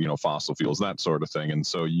 electricity, and fossil fuels, that sort of thing. And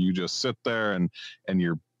so you just sit there and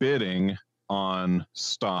you're bidding on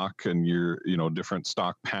stock and your different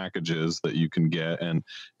stock packages that you can get, and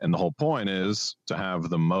the whole point is to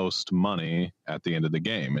have the most money at the end of the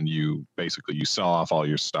game, and you sell off all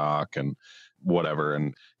your stock and whatever.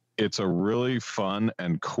 And it's a really fun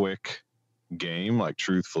and quick game. Like,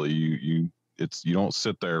 truthfully, you don't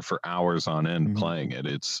sit there for hours on end playing it.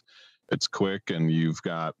 It's quick, and you've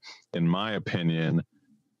got, in my opinion,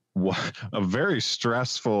 a very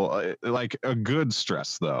stressful, like a good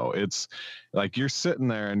stress though. It's like you're sitting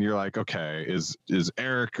there and you're like, okay, is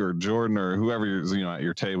Eric or Jordan or whoever is at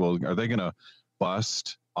your table, are they gonna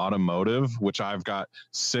bust automotive, which I've got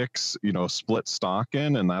 6 split stock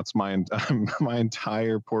in, and that's my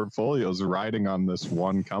entire portfolio is riding on this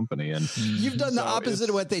one company. And you've done the opposite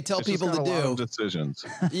of what they tell people to do. Decisions.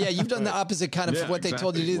 Yeah, you've done the opposite kind of what they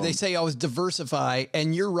told you to do. They say always diversify,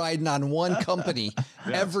 and you're riding on one company.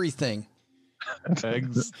 Everything.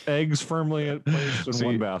 Eggs firmly placed in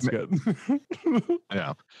one basket.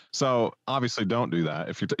 Yeah. So obviously don't do that.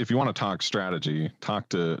 If you want to talk strategy, talk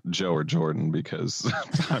to Joe or Jordan, because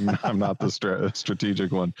I'm not the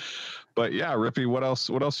strategic one. But yeah, Rippee, what else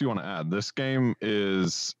you want to add? This game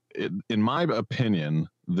is in my opinion,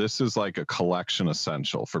 this is like a collection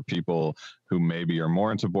essential for people who maybe are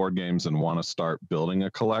more into board games and want to start building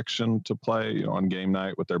a collection to play on game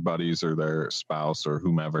night with their buddies or their spouse or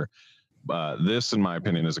whomever. This, in my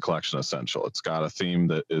opinion, is a collection essential. It's got a theme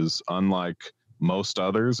that is unlike most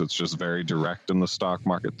others. It's just very direct in the stock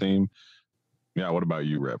market theme. Yeah. What about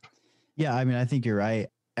you, Rip? Yeah, I mean, I think you're right.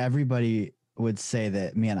 Everybody would say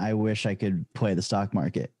that, man, I wish I could play the stock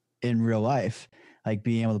market in real life, like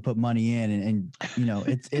being able to put money in and you know,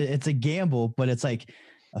 it's a gamble, but it's like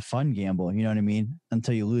a fun gamble. You know what I mean?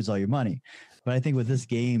 Until you lose all your money. But I think with this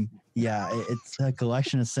game, yeah, it's a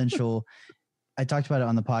collection essential. I talked about it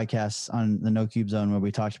on the podcast on the No Cube Zone where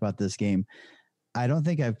we talked about this game. I don't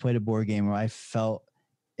think I've played a board game where I felt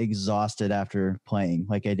exhausted after playing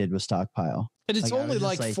like I did with Stockpile. And it's like, only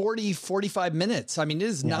like 40, 45 minutes. I mean, it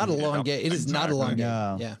is not a long game. It is not a long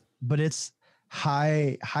game. Yeah. But it's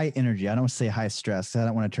high energy. I don't want to say high stress. I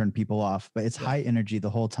don't want to turn people off, but it's high energy the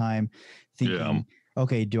whole time thinking,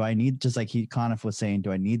 okay, do I need, just like Coniff was saying,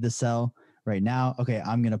 do I need the sell right now? Okay,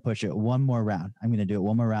 I'm going to push it one more round. I'm going to do it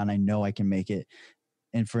one more round. I know I can make it.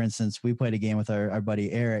 And for instance, we played a game with our buddy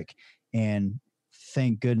Derrick, and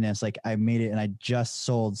thank goodness, like I made it and I just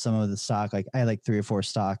sold some of the stock. Like I had like 3 or 4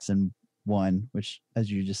 stocks and one, which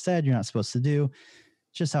as you just said, you're not supposed to do.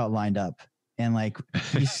 Just how it lined up. And like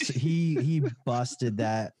he busted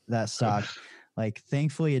that stock. Like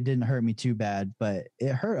thankfully it didn't hurt me too bad, but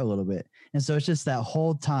it hurt a little bit. And so it's just that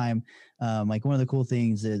whole time. Like one of the cool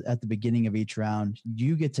things is at the beginning of each round,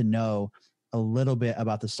 you get to know a little bit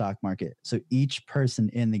about the stock market. So each person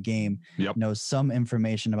in the game knows some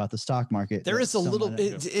information about the stock market. There is a little,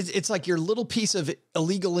 it's like your little piece of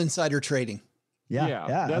illegal insider trading.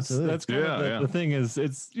 Yeah, that's kind of the thing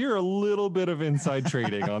is you're a little bit of inside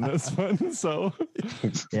trading on this one. So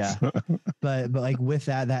yeah, but like with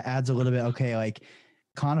that adds a little bit. Okay, like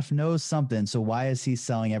Coniff knows something. So why is he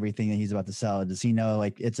selling everything that he's about to sell? Does he know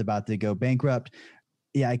like it's about to go bankrupt?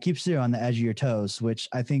 Yeah, it keeps you on the edge of your toes, which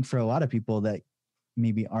I think for a lot of people that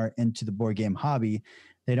maybe aren't into the board game hobby,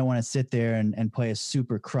 they don't want to sit there and play a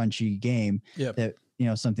super crunchy game that, you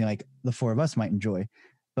know, something like the 4 of us might enjoy.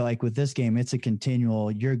 But like with this game, it's a continual,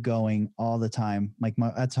 you're going all the time. Like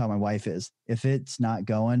that's how my wife is. If it's not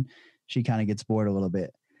going, she kind of gets bored a little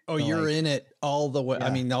bit. Oh, so you're like, in it all the way. Yeah, I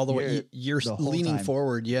mean, all the way you're leaning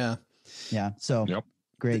forward. Yeah. Yeah. So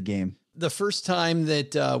great game. The first time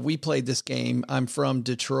that we played this game, I'm from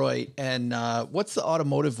Detroit, and what's the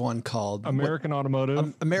automotive one called? American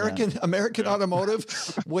Automotive. American Automotive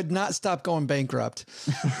would not stop going bankrupt,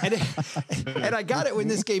 and I got it when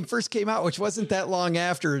this game first came out, which wasn't that long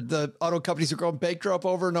after the auto companies were going bankrupt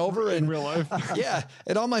over and over in real life. Yeah,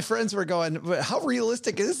 and all my friends were going, "But how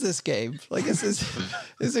realistic is this game? Like this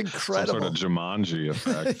is incredible." Some sort of Jumanji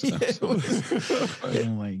effect. Oh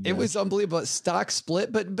my God. It was unbelievable. Stock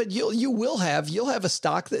split, but you'll have a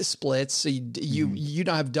stock that splits, so you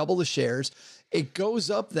don't have double the shares. It goes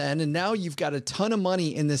up then, and now you've got a ton of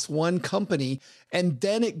money in this one company, and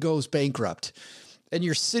then it goes bankrupt, and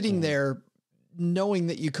you're sitting there knowing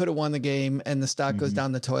that you could have won the game, and the stock goes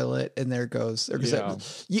down the toilet, and there goes.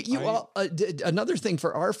 Another thing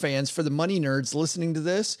for our fans, for the money nerds listening to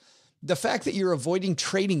this, the fact that you're avoiding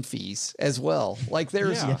trading fees as well. Like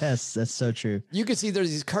yes, that's so true. You can see there's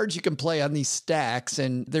these cards you can play on these stacks,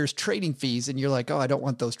 and there's trading fees, and you're like, oh, I don't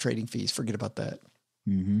want those trading fees. Forget about that.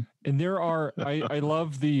 Mm-hmm. And there are, I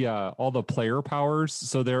love the, all the player powers.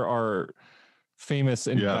 So there are famous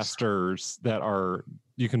investors that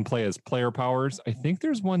you can play as player powers. I think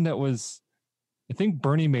there's one that was,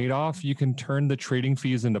 Bernie Madoff, you can turn the trading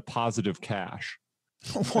fees into positive cash.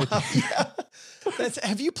 Wow. Yeah.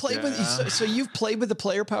 Have you played with, so you've played with the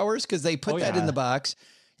player powers? Cause they put that in the box.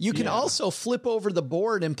 You can also flip over the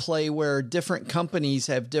board and play where different companies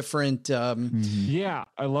have different. Yeah,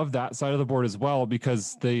 I love that side of the board as well,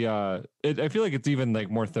 because I feel like it's even like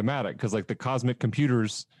more thematic, because like the cosmic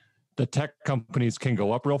computers, the tech companies can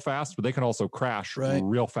go up real fast, but they can also crash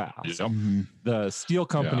real fast. Yep. Mm-hmm. The steel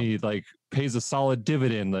company like pays a solid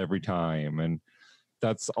dividend every time, and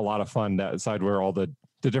that's a lot of fun. That side where all the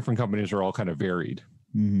different companies are all kind of varied.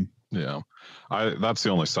 Mm-hmm. Yeah, that's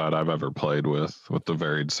the only side I've ever played with the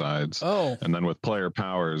varied sides. Oh, and then with player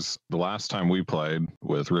powers, the last time we played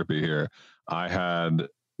with Rippee here, I had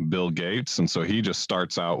Bill Gates, and so he just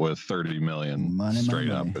starts out with 30 million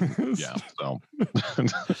straight up. And, so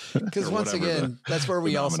because once again, that's where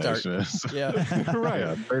we all start. Yeah, right.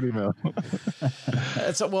 Yeah, 30 million.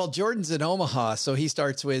 So, well, Jordan's in Omaha, so he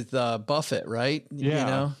starts with Buffett, right? Yeah. You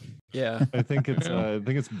know? Yeah, I think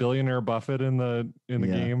it's billionaire Buffett in the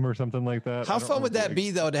game or something like that. How fun would that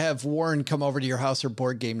be though, to have Warren come over to your house or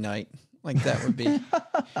board game night? Like that would be.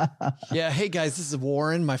 Yeah. Hey guys, this is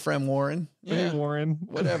Warren, my friend Warren. Yeah, Hey, Warren.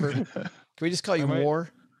 whatever. Can we just call you War?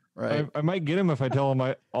 Right. I might get him if I tell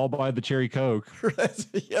him I'll buy the cherry Coke.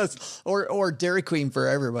 Yes. Or Dairy Queen for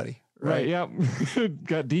everybody. Right. Yep.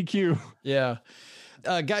 Got DQ. Yeah.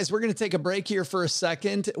 Guys, we're going to take a break here for a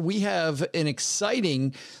second. We have an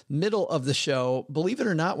exciting middle of the show. Believe it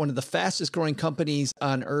or not, one of the fastest growing companies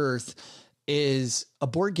on earth is a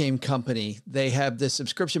board game company. They have this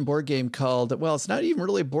subscription board game called, well, it's not even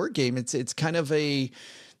really a board game. It's kind of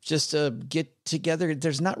just a get together.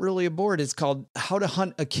 There's not really a board. It's called How to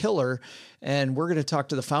Hunt a Killer. And we're going to talk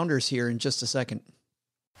to the founders here in just a second.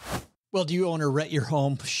 Well, do you own or rent your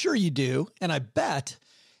home? Sure you do. And I bet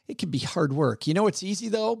it can be hard work. You know what's easy,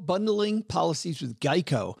 though? Bundling policies with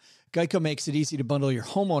Geico. Geico makes it easy to bundle your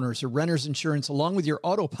homeowners or renters insurance along with your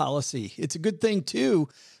auto policy. It's a good thing, too,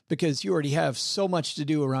 because you already have so much to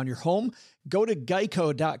do around your home. Go to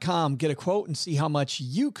geico.com, get a quote, and see how much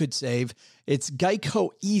you could save. It's Geico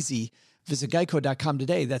easy. Visit geico.com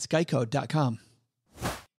today. That's geico.com.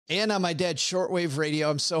 And on my dad's shortwave radio,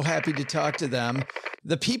 I'm so happy to talk to them.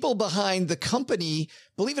 The people behind the company,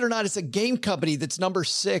 believe it or not, it's a game company that's number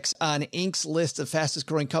 6 on Inc.'s list of fastest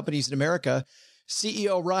growing companies in America.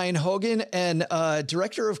 CEO Ryan Hogan and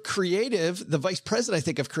Director of Creative, the Vice President, I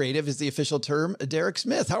think, of Creative is the official term, Derrick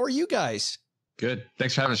Smith. How are you guys? Good.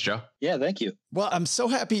 Thanks for having us, Joe. Yeah, thank you. Well, I'm so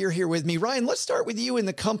happy you're here with me. Ryan, let's start with you in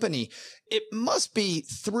the company. It must be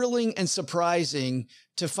thrilling and surprising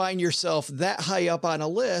to find yourself that high up on a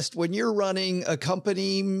list when you're running a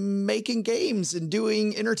company making games and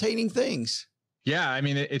doing entertaining things. Yeah, I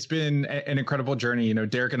mean, it's been an incredible journey. You know,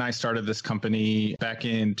 Derrick and I started this company back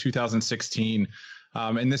in 2016.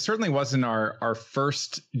 And this certainly wasn't our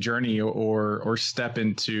first journey or step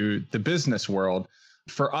into the business world.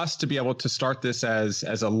 For us to be able to start this as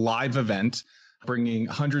a live event, bringing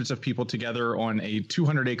hundreds of people together on a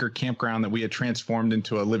 200-acre campground that we had transformed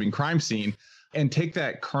into a living crime scene, and take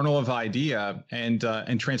that kernel of idea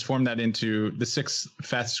and transform that into the 6th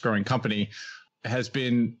fastest growing company has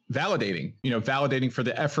been validating. You know, validating for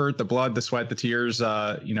the effort, the blood, the sweat, the tears,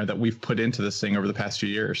 that we've put into this thing over the past few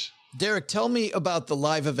years. Derrick, tell me about the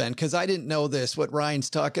live event, because I didn't know this, what Ryan's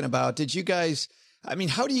talking about. Did you guys, I mean,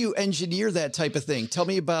 how do you engineer that type of thing? Tell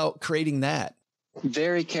me about creating that.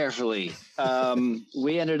 Very carefully.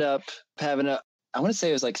 We ended up having I want to say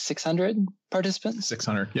it was like 600 participants.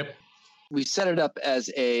 600. Yep. We set it up as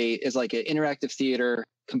like an interactive theater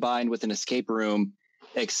combined with an escape room,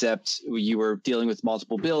 except you were dealing with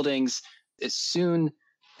multiple buildings. As soon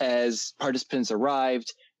as participants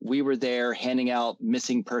arrived, we were there handing out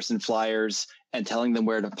missing person flyers and telling them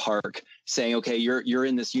where to park, saying, okay, you're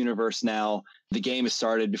in this universe now. The game has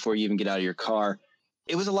started before you even get out of your car.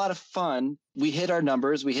 It was a lot of fun. We hit our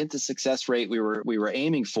numbers. We hit the success rate we were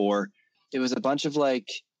aiming for. It was a bunch of like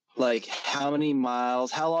how many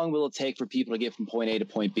miles, how long will it take for people to get from point A to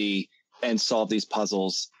point B and solve these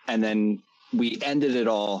puzzles? And then we ended it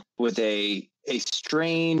all with a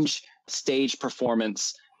strange stage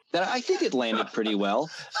performance that I think it landed pretty well.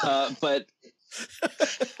 But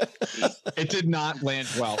it did not land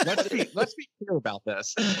well. Let's be clear about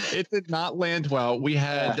this. It did not land well. We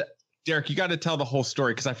had Derrick, you got to tell the whole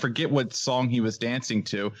story because I forget what song he was dancing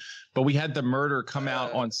to, but we had the murderer come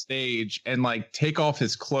out on stage and like take off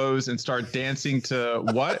his clothes and start dancing to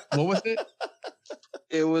what? What was it?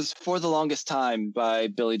 It was For the Longest Time by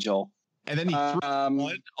Billy Joel. And then he threw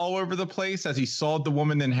blood all over the place as he sawed the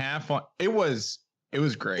woman in half. It was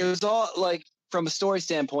great. It was all like, from a story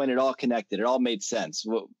standpoint, it all connected. It all made sense.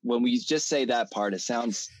 When we just say that part, it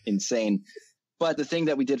sounds insane. But the thing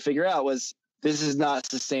that we did figure out was this is not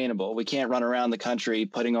sustainable. We can't run around the country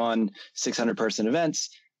putting on 600-person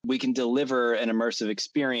events. We can deliver an immersive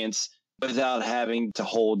experience without having to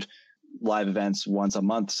hold live events once a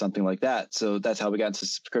month, something like that. So that's how we got into the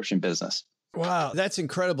subscription business. Wow, that's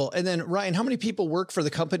incredible. And then, Ryan, how many people work for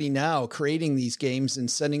the company now creating these games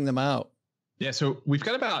and sending them out? Yeah, so we've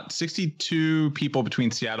got about 62 people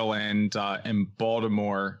between Seattle and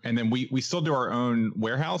Baltimore, and then we still do our own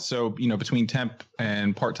warehouse. So between temp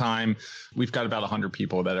and part time, we've got about 100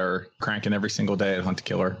 people that are cranking every single day at Hunt a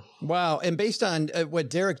Killer. Wow, and based on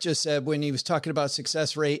what Derrick just said when he was talking about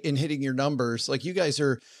success rate and hitting your numbers, like you guys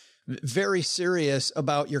are very serious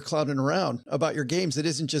about your clowning around about your games. It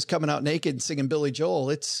isn't just coming out naked and singing Billy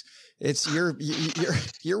Joel. It's you're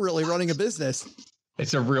really running a business.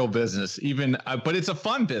 It's a real business, even, but it's a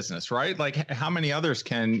fun business, right? Like, how many others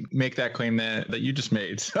can make that claim that you just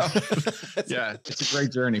made? So, yeah, it's a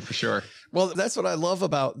great journey for sure. Well, that's what I love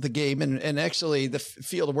about the game and actually the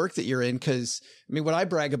field of work that you're in. Because I mean, what I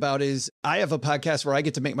brag about is I have a podcast where I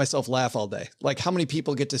get to make myself laugh all day. Like, how many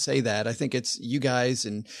people get to say that? I think it's you guys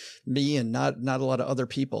and me, and not a lot of other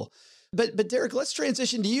people. But Derrick, let's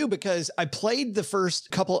transition to you, because I played the first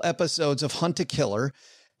couple episodes of Hunt a Killer.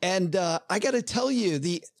 And I got to tell you,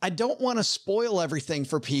 I don't want to spoil everything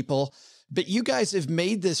for people, but you guys have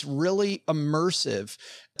made this really immersive.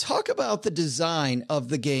 Talk about the design of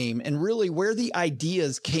the game and really where the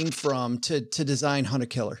ideas came from to design Hunt a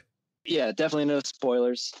Killer. Yeah, definitely no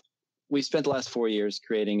spoilers. We spent the last 4 years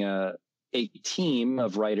creating a team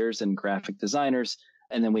of writers and graphic designers.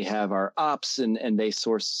 And then we have our ops, and they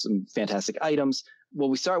source some fantastic items. What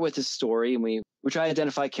we start with is story, and we try to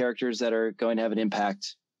identify characters that are going to have an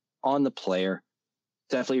impact on the player,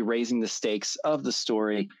 definitely raising the stakes of the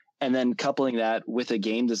story, and then coupling that with a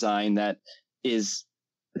game design that is,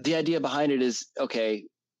 the idea behind it is, okay,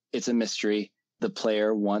 it's a mystery. The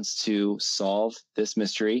player wants to solve this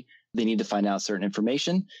mystery. They need to find out certain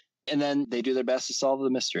information, and then they do their best to solve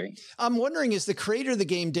the mystery. I'm wondering, as the creator of the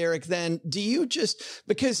game, Derrick, then do you just,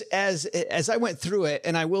 because as I went through it,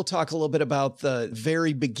 and I will talk a little bit about the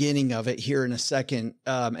very beginning of it here in a second,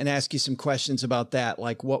 and ask you some questions about that,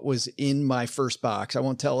 like what was in my first box. I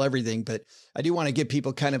won't tell everything, but I do want to give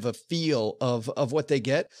people kind of a feel of what they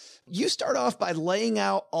get. You start off by laying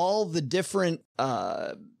out all the different,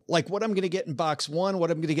 like what I'm going to get in box 1,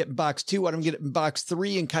 what I'm going to get in box 2, what I'm going to get in box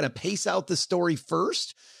 3, and kind of pace out the story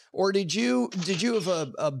first? Or did you have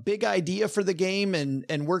a big idea for the game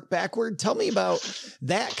and work backward? Tell me about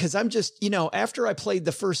that. Cause I'm just, after I played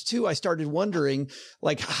the first 2, I started wondering,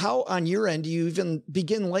 like, how on your end do you even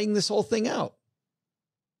begin laying this whole thing out?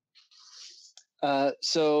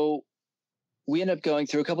 So we end up going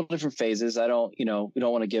through a couple of different phases. We don't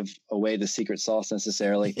want to give away the secret sauce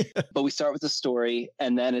necessarily, but we start with the story,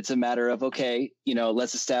 and then it's a matter of, okay,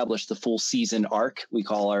 let's establish the full season arc. We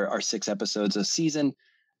call our 6 episodes a season.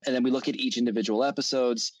 And then we look at each individual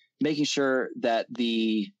episodes, making sure that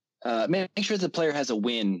the player has a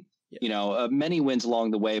win, many wins along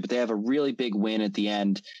the way, but they have a really big win at the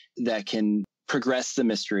end that can progress the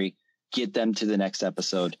mystery, get them to the next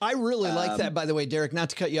episode. I really like that, by the way, Derrick, not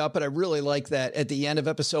to cut you off, but I really like that at the end of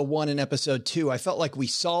episode 1 and episode 2, I felt like we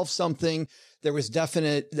solved something. There was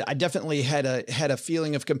I definitely had a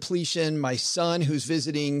feeling of completion. My son, who's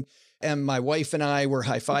visiting, and my wife and I were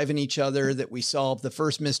high-fiving each other that we solved the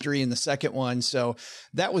first mystery and the second one. So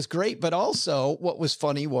that was great. But also what was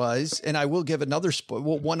funny was, and I will give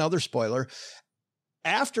one other spoiler,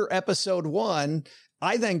 after episode 1,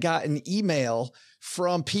 I then got an email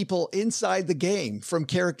from people inside the game, from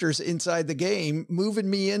characters inside the game, moving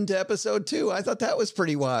me into episode 2. I thought that was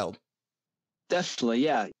pretty wild. Definitely.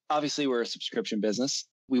 Yeah. Obviously, we're a subscription business.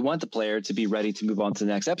 We want the player to be ready to move on to the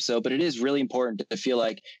next episode, but it is really important to feel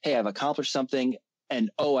like, hey, I've accomplished something, and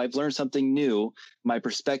I've learned something new. My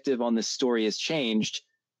perspective on this story has changed,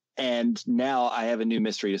 and now I have a new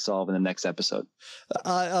mystery to solve in the next episode.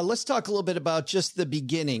 Let's talk a little bit about just the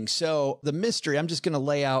beginning. So the mystery, I'm just going to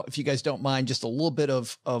lay out, if you guys don't mind, just a little bit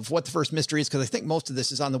of what the first mystery is, because I think most of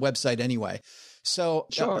this is on the website anyway. So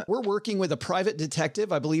sure. We're working with a private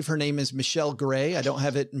detective. I believe her name is Michelle Gray. I don't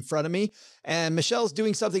have it in front of me. And Michelle's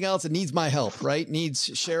doing something else and needs my help, right? Needs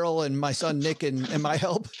Cheryl and my son, Nick, and my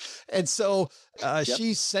help. And so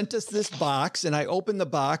she sent us this box, and I opened the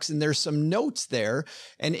box, and there's some notes there.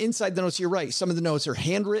 And inside the notes, you're right, some of the notes are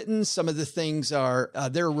handwritten. Some of the things are,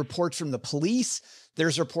 there are reports from the police.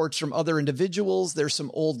 There's reports from other individuals. There's some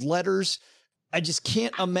old letters. I just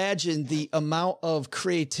can't imagine the amount of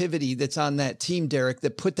creativity that's on that team, Derrick,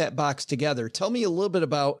 that put that box together. Tell me a little bit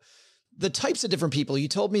about the types of different people. You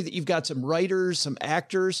told me that you've got some writers, some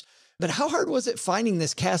actors, but how hard was it finding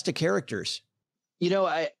this cast of characters?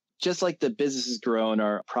 I just like the business has grown,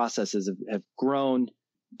 our processes have grown,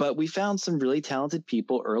 but we found some really talented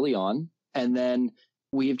people early on, and then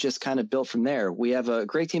we've just kind of built from there. We have a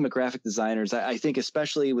great team of graphic designers. I think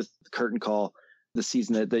especially with Curtain Call, the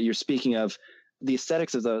season that you're speaking of, the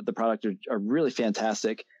aesthetics of the product are really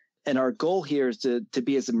fantastic. And our goal here is to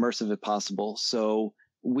be as immersive as possible. So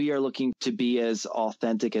we are looking to be as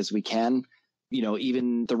authentic as we can.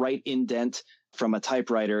 Even the right indent from a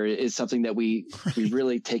typewriter is something that we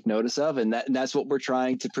really take notice of. And that's what we're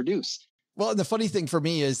trying to produce. Well, and the funny thing for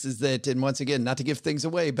me is that, and once again, not to give things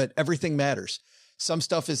away, but everything matters. some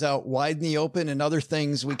stuff is out wide in the open and other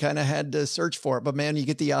things we kind of had to search for it. But man, you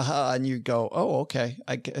get the aha and you go, oh, okay,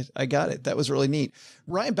 I got it. That was really neat.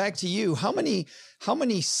 Ryan, back to you. How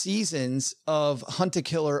many seasons of Hunt a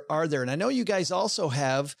Killer are there? And I know you guys also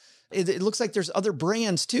have, it looks like there's other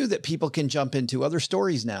brands too that people can jump into, other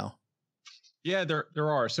stories now. Yeah, there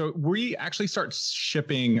are. So we actually start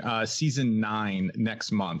shipping season 9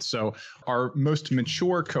 next month. So our most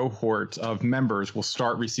mature cohort of members will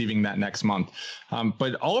start receiving that next month.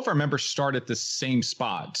 But all of our members start at the same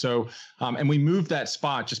spot. So and we move that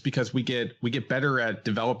spot just because we get better at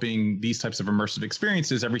developing these types of immersive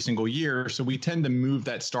experiences every single year. So we tend to move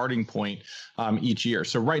that starting point each year.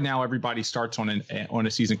 So right now everybody starts on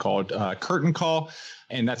a season called Curtain Call,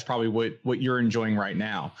 and that's probably what you're enjoying right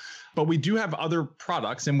now. But we do have other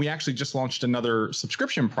products, and we actually just launched another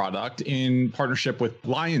subscription product in partnership with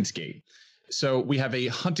Lionsgate. So we have a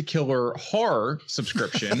Hunt a Killer horror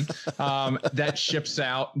subscription that ships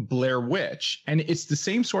out Blair Witch. And it's the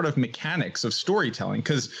same sort of mechanics of storytelling.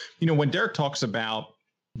 Because, when Derrick talks about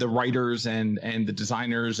the writers and the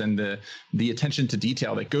designers and the attention to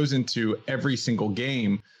detail that goes into every single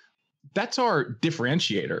game, that's our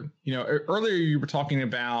differentiator. Earlier you were talking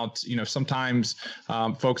about, sometimes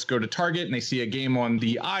folks go to Target and they see a game on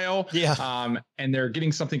the aisle, and they're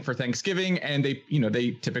getting something for Thanksgiving, and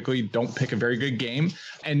they typically don't pick a very good game.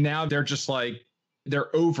 And now they're just like,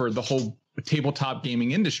 they're over the whole tabletop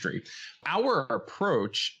gaming industry. Our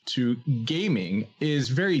approach to gaming is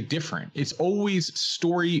very different. It's always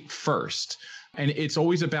story first. And it's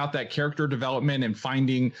always about that character development and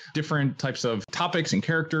finding different types of topics and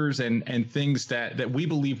characters and things that we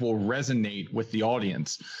believe will resonate with the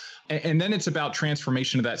audience. And then it's about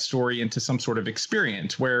transformation of that story into some sort of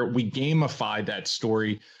experience where we gamify that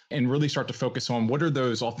story and really start to focus on what are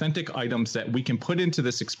those authentic items that we can put into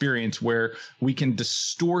this experience where we can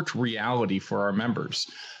distort reality for our members.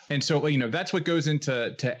 And so, that's what goes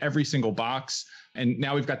into every single box. And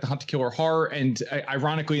now we've got the Hunt a Killer horror. And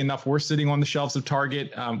ironically enough, we're sitting on the shelves of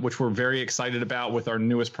Target, which we're very excited about with our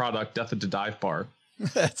newest product, Death at the Dive Bar.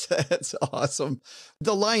 That's awesome.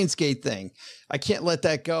 The Lionsgate thing, I can't let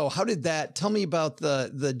that go. How did that, tell me about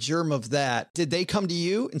the germ of that. Did they come to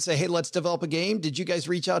you and say, hey, let's develop a game? Did you guys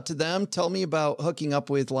reach out to them? Tell me about hooking up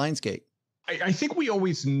with Lionsgate. I think we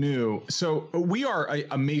always knew. So we are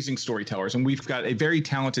amazing storytellers, and we've got a very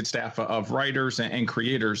talented staff of writers and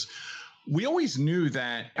creators. We always knew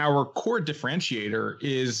that our core differentiator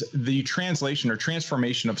is the translation or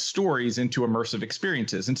transformation of stories into immersive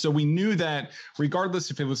experiences. And so we knew that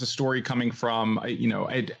regardless if it was a story coming from,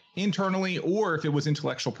 internally, or if it was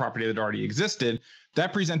intellectual property that already existed,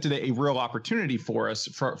 that presented a real opportunity for us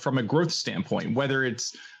from a growth standpoint, whether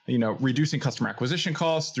it's reducing customer acquisition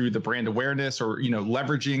costs through the brand awareness or,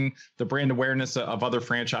 leveraging the brand awareness of other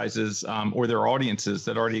franchises or their audiences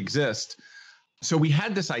that already exist. So we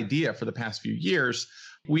had this idea for the past few years.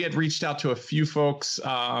 We had reached out to a few folks.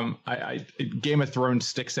 Game of Thrones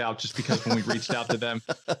sticks out just because when we reached out to them,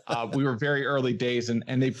 we were very early days, and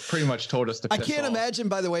they pretty much told us to piss I can't off. imagine,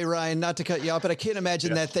 by the way, Ryan, not to cut you off, but I can't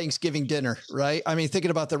imagine that Thanksgiving dinner, right? I mean, thinking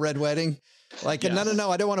about the Red Wedding, like, no,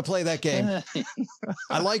 I don't want to play that game.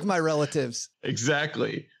 I like my relatives.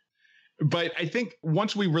 Exactly. But I think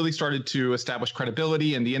once we really started to establish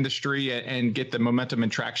credibility in the industry and get the momentum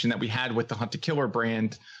and traction that we had with the Hunt a Killer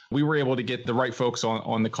brand, we were able to get the right folks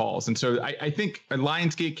on the calls. And so I think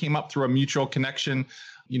Lionsgate came up through a mutual connection.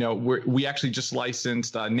 We actually just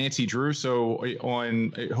licensed Nancy Drew. So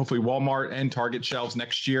on hopefully Walmart and Target shelves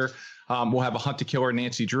next year, we'll have a Hunt a Killer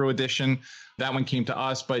Nancy Drew edition. That one came to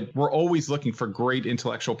us, but we're always looking for great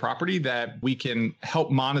intellectual property that we can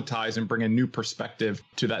help monetize and bring a new perspective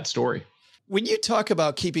to that story. When you talk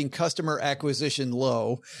about keeping customer acquisition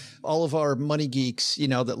low, all of our money geeks,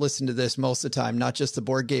 that listen to this most of the time, not just the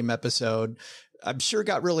board game episode, I'm sure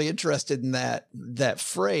got really interested in that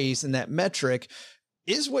phrase and that metric.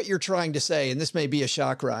 Is what you're trying to say, and this may be a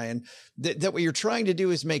shock, Ryan, that what you're trying to do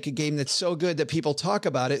is make a game that's so good that people talk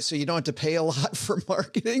about it so you don't have to pay a lot for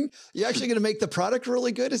marketing? You're actually going to make the product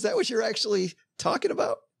really good? Is that what you're actually talking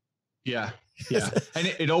about? Yeah. And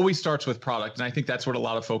it always starts with product. And I think that's what a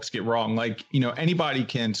lot of folks get wrong. Like, anybody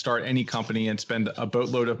can start any company and spend a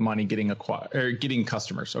boatload of money getting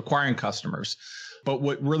customers, acquiring customers. But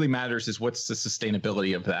what really matters is what's the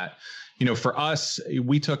sustainability of that. For us,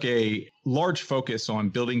 we took a large focus on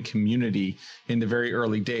building community in the very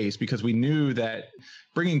early days because we knew that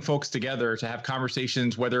bringing folks together to have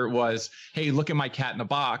conversations, whether it was, hey, look at my cat in a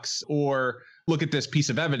box, or look at this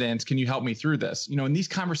piece of evidence, can you help me through this? And these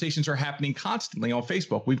conversations are happening constantly on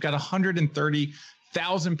Facebook. We've got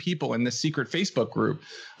 1,000 people in this secret Facebook group.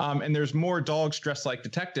 And there's more dogs dressed like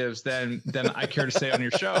detectives than I care to say on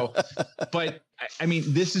your show. But I mean,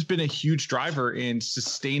 this has been a huge driver in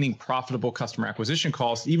sustaining profitable customer acquisition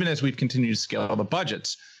costs, even as we've continued to scale the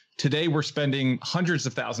budgets. Today, we're spending hundreds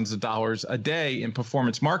of thousands of dollars a day in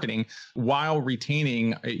performance marketing while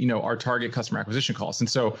retaining, our target customer acquisition costs. And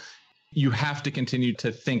so you have to continue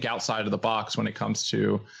to think outside of the box when it comes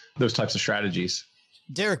to those types of strategies.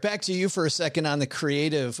 Derrick, back to you for a second on the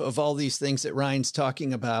creative of all these things that Ryan's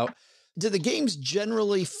talking about. Do the games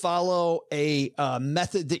generally follow a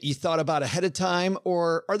method that you thought about ahead of time,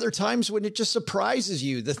 or are there times when it just surprises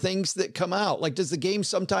you, the things that come out? Like, does the game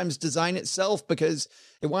sometimes design itself because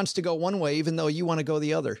it wants to go one way, even though you want to go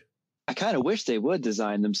the other? I kind of wish they would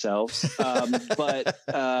design themselves. But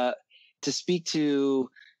to speak to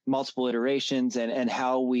multiple iterations and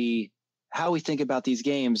how we think about these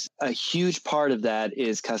games, a huge part of that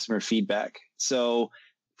is customer feedback. So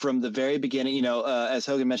from the very beginning, as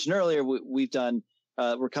Hogan mentioned earlier, we're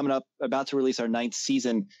coming up, about to release our 9th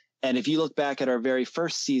season. And if you look back at our very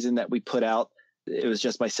first season that we put out, it was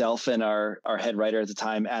just myself and our head writer at the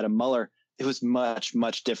time, Adam Muller. It was much,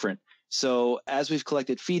 much different. So as we've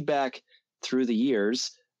collected feedback through the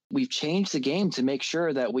years, we've changed the game to make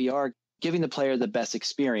sure that we are giving the player the best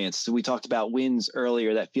experience. So we talked about wins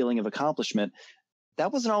earlier, that feeling of accomplishment.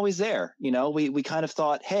 That wasn't always there. We kind of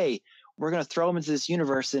thought, hey, we're going to throw them into this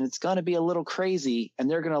universe and it's going to be a little crazy and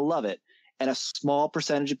they're going to love it. And a small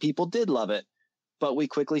percentage of people did love it. But we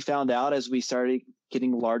quickly found out as we started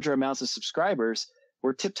getting larger amounts of subscribers,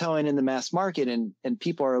 we're tiptoeing in the mass market and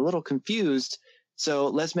people are a little confused. So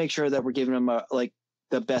let's make sure that we're giving them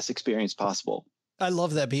the best experience possible. I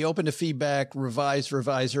love that. Be open to feedback, revise.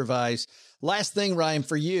 Last thing, Ryan,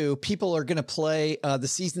 for you, people are going to play the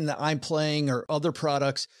season that I'm playing or other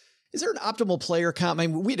products. Is there an optimal player count? I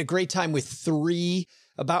mean, we had a great time with 3.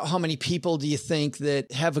 About how many people do you think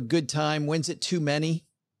that have a good time? When's it too many?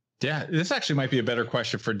 Yeah, this actually might be a better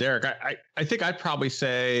question for Derrick. I think I'd probably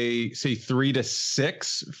say 3 to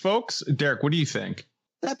 6 folks. Derrick, what do you think?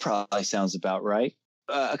 That probably sounds about right.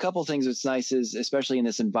 A couple of things that's nice is, especially in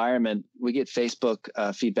this environment, we get Facebook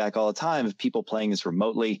feedback all the time of people playing this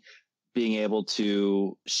remotely, being able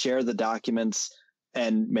to share the documents,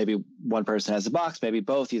 and maybe one person has a box, maybe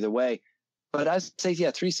both, either way. But I'd say,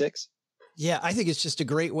 3-6. Yeah, I think it's just a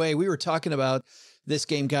great way. We were talking about this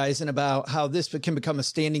game, guys, and about how this can become a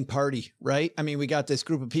standing party, right? I mean, we got this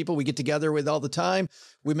group of people we get together with all the time.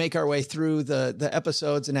 We make our way through the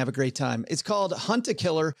episodes and have a great time. It's called Hunt a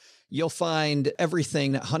Killer. You'll find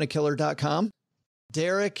everything at huntakiller.com.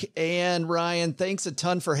 Derrick and Ryan, thanks a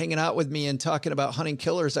ton for hanging out with me and talking about hunting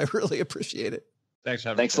killers. I really appreciate it. Thanks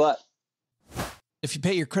a lot. If you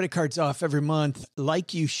pay your credit cards off every month,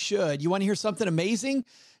 like you should, you want to hear something amazing?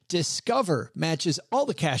 Discover matches all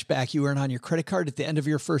the cash back you earn on your credit card at the end of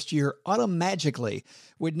your first year automagically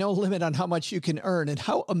with no limit on how much you can earn. And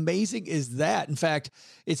how amazing is that? In fact,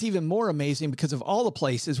 it's even more amazing because of all the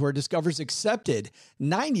places where Discover's accepted.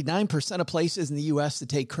 99% of places in the U.S. to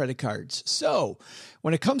take credit cards. So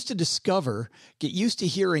when it comes to Discover, get used to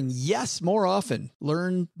hearing yes more often.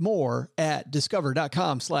 Learn more at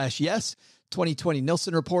discover.com/yes. 2020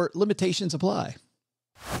 Nielsen Report. Limitations apply.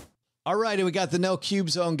 All right, and we got the No Cube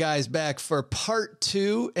Zone guys back for part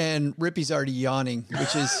 2, and Rippee's already yawning,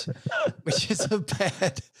 which is a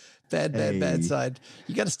bad side.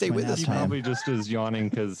 You got to stay with us. He probably just is yawning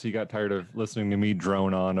because he got tired of listening to me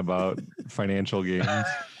drone on about financial games.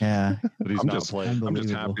 Yeah, that he's not playing. I'm just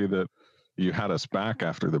happy that you had us back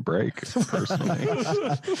after the break, personally.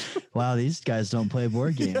 Wow, these guys don't play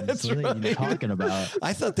board games. That's what are you talking about?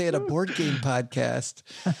 I thought they had a board game podcast.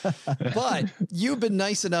 But you've been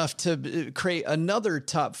nice enough to create another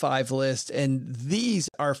top 5 list, and these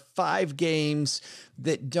are 5 games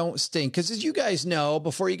that don't stink. Because as you guys know,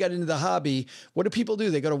 before you got into the hobby, what do people do?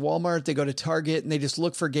 They go to Walmart, they go to Target, and they just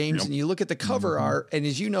look for games, and you look at the cover art, and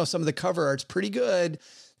as you know, some of the cover art's pretty good.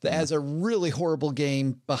 That has a really horrible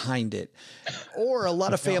game behind it. Or a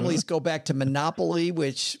lot of families go back to Monopoly,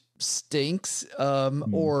 which stinks,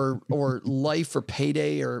 or Life or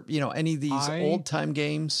Payday, or any of these old time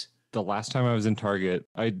games. The last time I was in Target,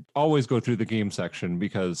 I always go through the game section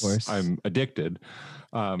because I'm addicted.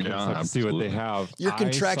 So I can see what they have. You're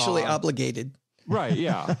contractually obligated. Right,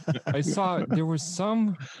 yeah. I saw there was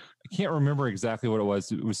some, I can't remember exactly what it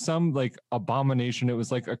was. It was some abomination. It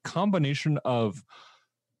was like a combination of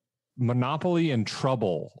Monopoly and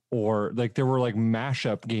Trouble, or there were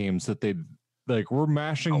mashup games that they we're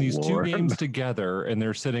mashing these 2 games together and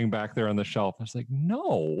they're sitting back there on the shelf. I was like,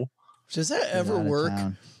 no. Does that ever work?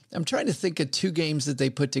 I'm trying to think of 2 games that they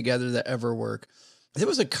put together that ever work. There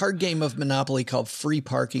was a card game of Monopoly called Free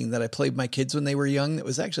Parking that I played my kids when they were young. That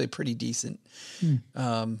was actually pretty decent.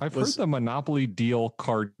 I've heard the Monopoly deal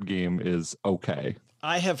card game is okay.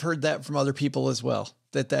 I have heard that from other people as well.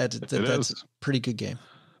 That's a pretty good game.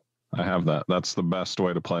 I have that. That's the best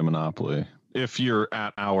way to play Monopoly. If you're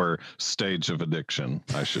at our stage of addiction,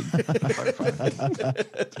 I should clarify.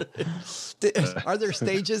 Are there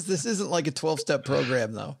stages? This isn't like a 12-step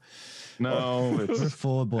program, though. No, We're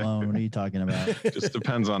full blown. What are you talking about? It just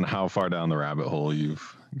depends on how far down the rabbit hole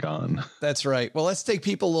you've gone. That's right. Well, let's take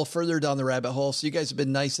people a little further down the rabbit hole. So you guys have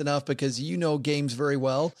been nice enough because you know games very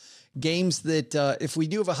well. Games that if we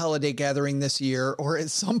do have a holiday gathering this year or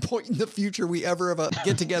at some point in the future we ever have a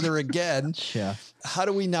get together again, Yeah. how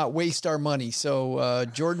do we not waste our money? So,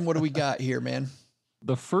 Jordan, what do we got here, man?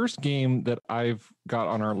 The first game that I've got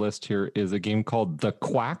on our list here is a game called The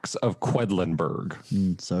Quacks of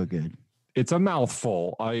Quedlinburg. So good. It's a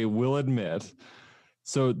mouthful, I will admit.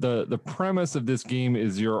 So the premise of this game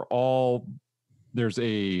is there's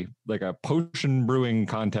a potion brewing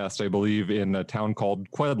contest, I believe, in a town called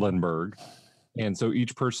Quedlinburg. And so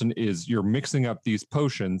each person you're mixing up these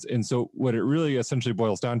potions. And so what it really essentially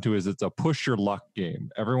boils down to is it's a push your luck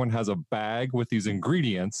game. Everyone has a bag with these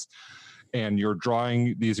ingredients, and you're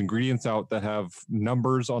drawing these ingredients out that have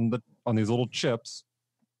numbers on these little chips.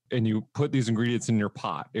 And you put these ingredients in your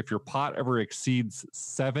pot. If your pot ever exceeds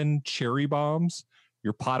 7 cherry bombs,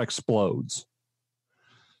 your pot explodes.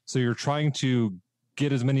 So you're trying to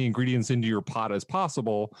get as many ingredients into your pot as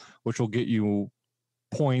possible, which will get you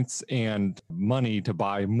points and money to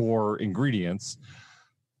buy more ingredients.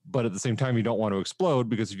 But at the same time, you don't want to explode,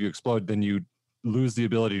 because if you explode, then you lose the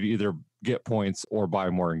ability to either get points or buy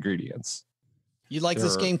more ingredients. You like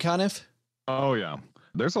this game, Coniff? Oh, yeah.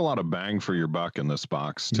 There's a lot of bang for your buck in this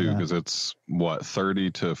box too, because it's what,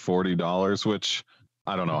 $30 to $40, which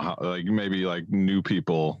I don't know how, maybe new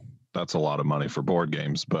people, that's a lot of money for board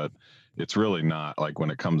games, but it's really not.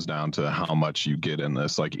 When it comes down to how much you get in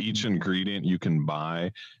this, each ingredient you can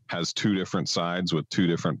buy has 2 different sides with 2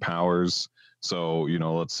 different powers. So,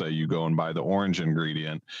 let's say you go and buy the orange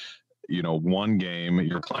ingredient, one game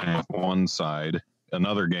you're playing with one side.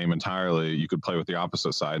 Another game entirely, you could play with the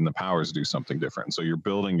opposite side and the powers do something different. So you're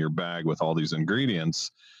building your bag with all these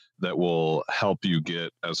ingredients that will help you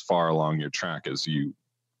get as far along your track as you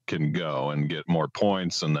can go and get more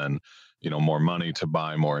points, and then, more money to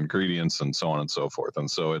buy more ingredients, and so on and so forth. And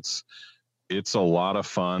so it's a lot of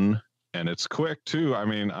fun, and it's quick too. I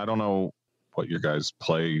mean, I don't know what your guys'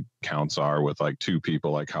 play counts are with 2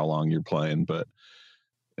 people, how long you're playing, but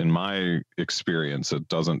in my experience, it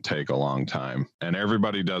doesn't take a long time, and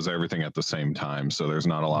everybody does everything at the same time. So there's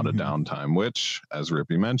not a lot of downtime, which, as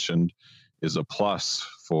Rippee mentioned, is a plus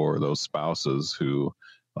for those spouses who,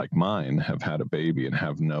 like mine, have had a baby and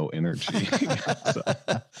have no energy.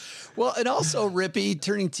 Well, and also, Rippee,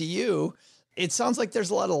 turning to you, it sounds like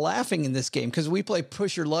there's a lot of laughing in this game, because we play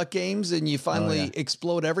push your luck games and you finally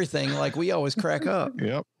explode everything. We always crack up.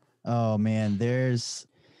 Yep. Oh man, there's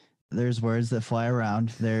words that fly around.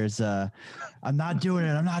 There's I'm not doing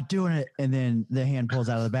it. And then the hand pulls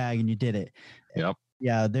out of the bag and you did it. Yep.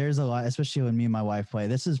 Yeah, there's a lot, especially when me and my wife play.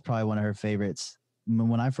 This is probably one of her favorites.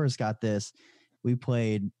 When I first got this, we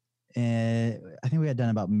played, I think we had done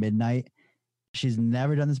about midnight. She's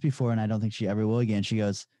never done this before, and I don't think she ever will again. She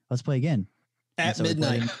goes, let's play again. At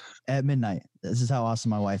midnight. At midnight. This is how awesome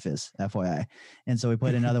my wife is, FYI. And so we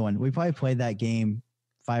played another one. We probably played that game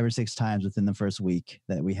 5 or 6 times within the first week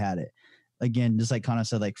that we had it. Again, just like Connor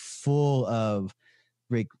said, full of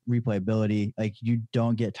replayability. You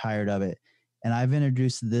don't get tired of it. And I've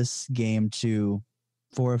introduced this game to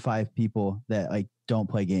 4 or 5 people that don't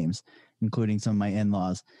play games, including some of my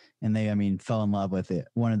in-laws. And they, fell in love with it,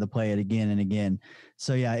 wanted to play it again and again.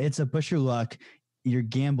 So yeah, it's a push your luck. You're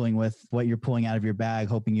gambling with what you're pulling out of your bag,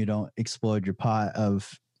 hoping you don't explode your pot of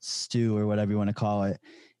stew or whatever you want to call it.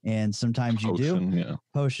 And sometimes you do. Yeah.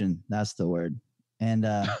 Potion, that's the word. And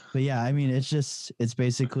but yeah, it's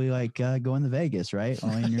basically like going to Vegas, right?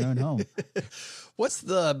 Only in your own home. What's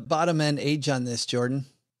the bottom end age on this, Jordan?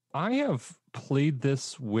 I have played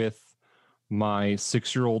this with my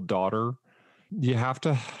 6-year-old daughter. You have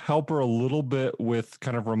to help her a little bit with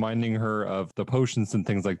kind of reminding her of the potions and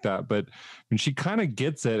things like that. But she kind of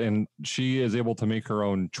gets it, and she is able to make her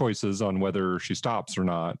own choices on whether she stops or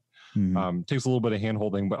not. Takes a little bit of hand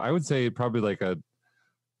holding, but I would say probably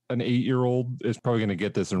an 8-year-old is probably going to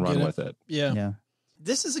get this and run with it. Yeah.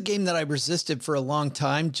 This is a game that I resisted for a long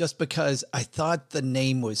time just because I thought the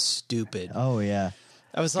name was stupid. Oh, yeah.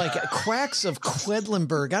 I was like, Quacks of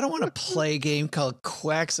Quedlinburg. I don't want to play a game called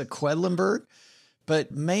Quacks of Quedlinburg.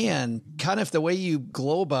 But man, kind of the way you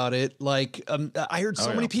glow about it, like I heard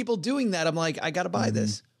so many people doing that. I'm like, I got to buy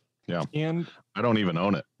this. Yeah. And I don't even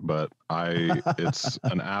own it, but it's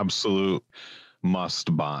an absolute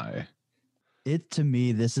must buy. To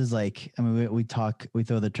me, this is like, I mean, we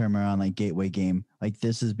throw the term around like gateway game. Like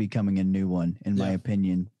this is becoming a new one, in my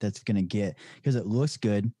opinion, that's going to get, because it looks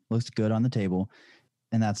good on the table.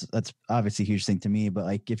 And that's obviously a huge thing to me. But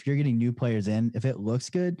like, if you're getting new players in, if it looks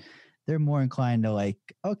good, they're more inclined to like,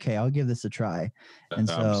 okay, I'll give this a try. And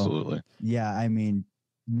so, absolutely. Yeah, I mean,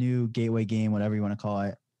 new gateway game, whatever you want to call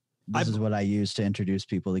it. This is what I use to introduce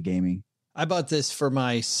people to gaming. I bought this for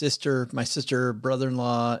my sister,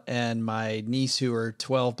 brother-in-law, and my niece who are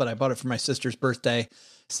 12, but I bought it for my sister's birthday.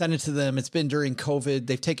 Sent it to them. It's been during COVID.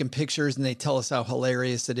 They've taken pictures and they tell us how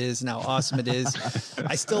hilarious it is and how awesome it is.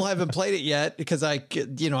 I still haven't played it yet because I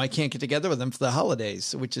can't get together with them for the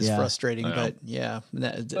holidays, which is frustrating, but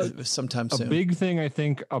sometime soon. A big thing I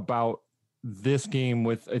think about this game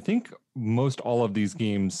with, I think most all of these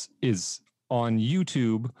games is on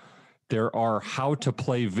YouTube. There are how to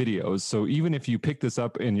play videos. So even if you pick this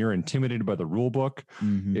up and you're intimidated by the rule book,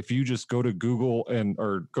 if you just go to Google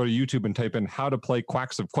or go to YouTube and type in how to play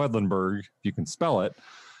Quacks of Quedlinburg, you can spell it.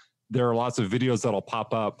 There are lots of videos that'll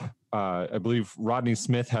pop up. I believe Rodney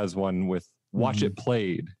Smith has one with Watch It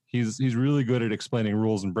Played. He's really good at explaining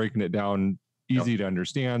rules and breaking it down easy to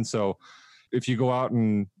understand. So if you go out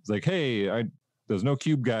and it's like, hey, there's no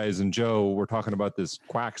cube guys and Joe, we're talking about this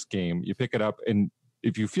Quacks game, you pick it up, and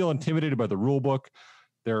if you feel intimidated by the rule book,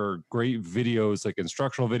 there are great videos, like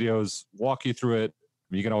instructional videos, walk you through it.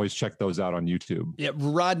 You can always check those out on YouTube. Yeah,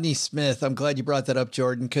 Rodney Smith. I'm glad you brought that up,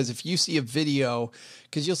 Jordan, because if you see a video,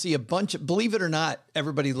 because you'll see a bunch of, believe it or not,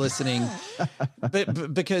 everybody listening,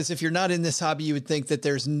 but because if you're not in this hobby, you would think that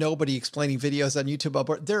there's nobody explaining videos on YouTube about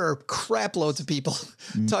board. There are crap loads of people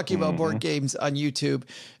talking about board games on YouTube.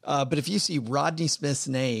 But if you see Rodney Smith's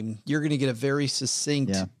name, you're going to get a very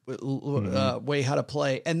succinct way how to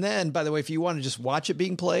play. And then, by the way, if you want to just watch it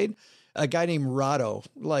being played, a guy named Rado,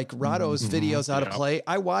 like Rado's videos how to play.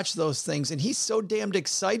 I watch those things and he's so damned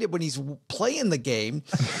excited when he's playing the game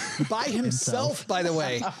by himself, by the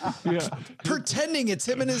way, pretending it's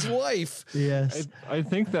him and his wife. Yes. I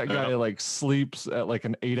think that guy like sleeps at like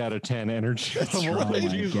an 8 out of 10 energy. That's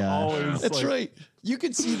right. That's right. You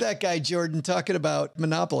could see that guy, Jordan, talking about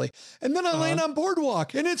Monopoly. And then I land on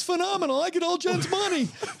Boardwalk and it's phenomenal. I get all Jen's money.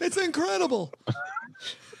 It's incredible.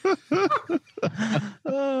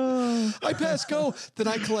 I pass go. Then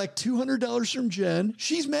I collect $200 from Jen.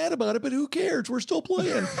 She's mad about it, but who cares? We're still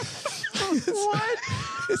playing. What?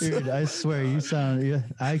 Dude, I swear you sound.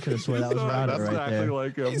 I could have sworn that was Rado That's right there.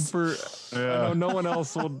 like him. I know no one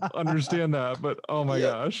else will understand that, but oh my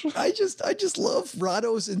gosh! I just love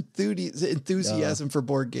Rado's enthusiasm for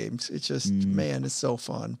board games. It's just man, it's so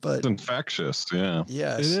fun. But it's infectious. Yeah.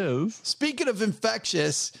 Yes, it is. Speaking of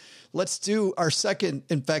infectious, let's do our second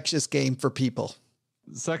infectious game for people.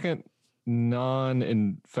 Second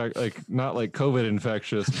non-infect, like not like COVID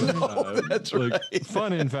infectious, but that's like right.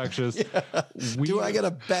 Fun infectious. Do I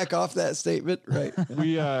gotta back off that statement? Right.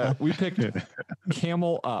 We picked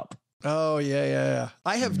Camel Up. Oh yeah.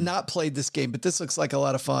 I have not played this game, but this looks like a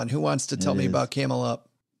lot of fun. Who wants to tell me about Camel Up?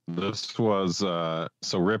 This was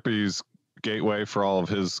so Rippee's gateway for all of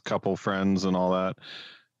his couple friends and all that.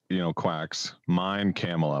 Quacks. Mine,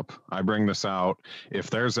 Camel Up. I bring this out if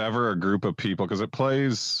there's ever a group of people, because it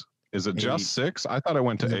plays. Is it 8. Just 6? I thought it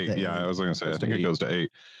went to 8. Yeah, I was going to say, I think it goes to 8.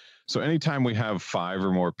 So anytime we have 5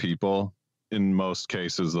 or more people, in most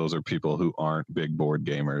cases, those are people who aren't big board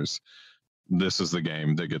gamers. This is the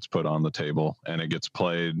game that gets put on the table, and it gets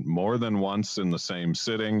played more than once in the same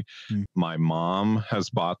sitting. My mom has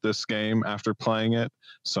bought this game after playing it.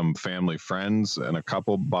 Some family friends and a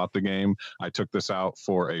couple bought the game. I took this out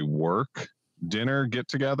for a work dinner get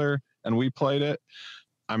together, and we played it.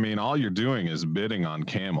 I mean, all you're doing is bidding on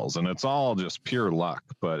camels, and it's all just pure luck,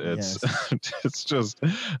 but it's it's just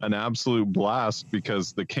an absolute blast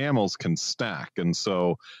because the camels can stack. And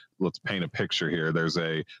so let's paint a picture here. There's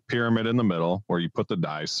a pyramid in the middle where you put the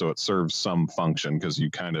dice, so it serves some function because you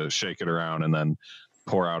kind of shake it around and then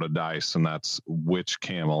pour out a dice, and that's which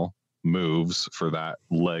camel moves for that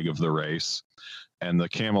leg of the race. And the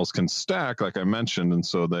camels can stack, like I mentioned. And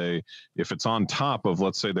so if it's on top of,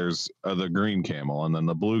 let's say there's the green camel, and then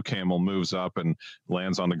the blue camel moves up and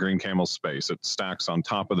lands on the green camel's space, it stacks on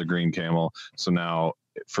top of the green camel. So now,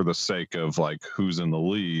 for the sake of like who's in the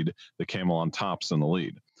lead, the camel on top's in the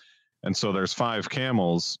lead. And so there's 5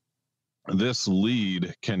 camels. This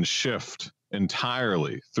lead can shift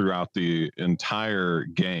entirely throughout the entire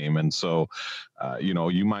game. And so,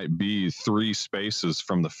 you might be 3 spaces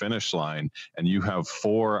from the finish line and you have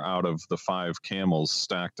 4 out of the 5 camels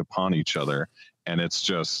stacked upon each other. And it's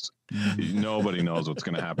just, nobody knows what's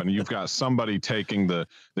going to happen. You've got somebody taking the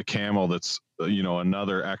camel that's,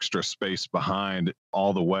 another extra space behind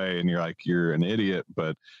all the way. And you're like, you're an idiot,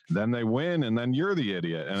 but then they win and then you're the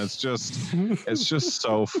idiot. And it's just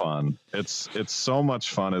so fun. It's so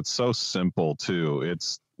much fun. It's so simple too.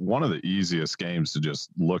 It's one of the easiest games to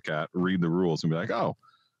just look at, read the rules and be like, oh,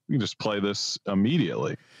 you can just play this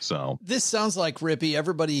immediately. So this sounds like Rippee.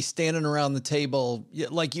 Everybody standing around the table,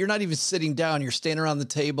 like you're not even sitting down. You're standing around the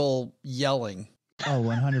table yelling. Oh,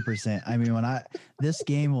 100%. I mean, this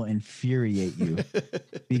game will infuriate you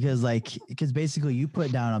because basically you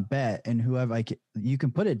put down a bet and whoever, you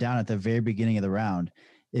can put it down at the very beginning of the round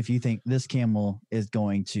if you think this camel is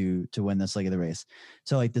going to win this leg of the race.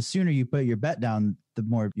 So the sooner you put your bet down, the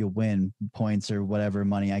more you'll win points or whatever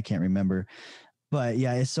money. I can't remember. But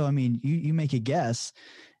yeah, so I mean, you make a guess,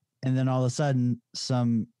 and then all of a sudden,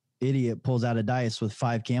 some idiot pulls out a dice with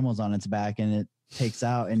 5 camels on its back, and it takes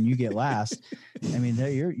out, and you get last. I mean,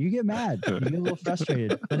 you get mad, you get a little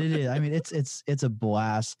frustrated, but it is. I mean, it's a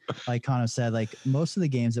blast. Like Coniff said, most of the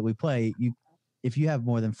games that we play, if you have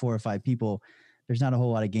more than 4 or 5 people, there's not a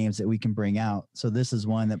whole lot of games that we can bring out. So this is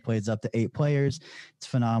one that plays up to 8 players. It's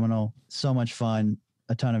phenomenal, so much fun,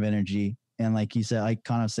 a ton of energy. And like you said, like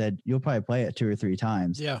Coniff said, you'll probably play it 2 or 3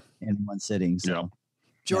 times in one sitting. So,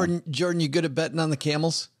 Jordan, you good at betting on the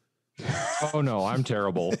camels? Oh no, I'm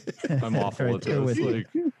terrible. I'm awful at this.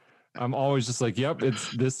 I'm always just like, yep,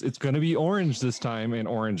 it's going to be orange this time. And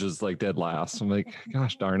orange is dead last. I'm like,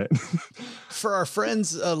 gosh, darn it. For our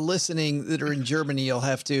friends listening that are in Germany, I'll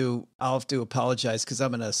have to apologize because I'm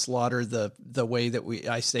going to slaughter the way that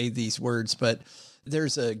I say these words, but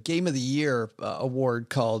there's a Game of the Year award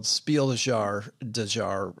called Spiel des Jahres,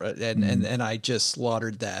 and I just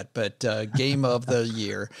slaughtered that. But Game of the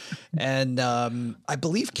Year, and I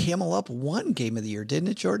believe Camel Up won Game of the Year, didn't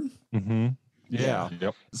it, Jordan? Mm-hmm. Yeah.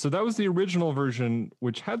 Yep. So that was the original version,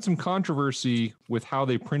 which had some controversy with how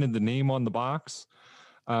they printed the name on the box,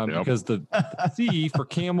 because the C for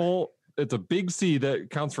camel, it's a big C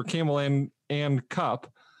that counts for camel and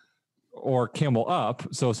cup. Or Camel Up.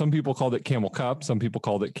 So some people called it Camel Cup. Some people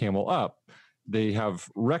called it Camel Up. They have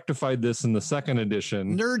rectified this in the 2nd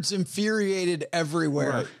edition. Nerds infuriated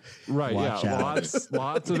everywhere. Right. Yeah.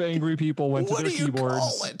 Lots of angry people went to their keyboards.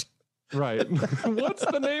 Call it? Right. What's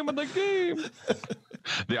the name of the game?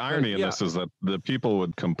 The irony in this is that the people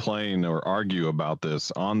would complain or argue about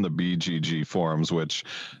this on the BGG forums, which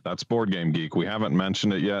that's Board Game Geek. We haven't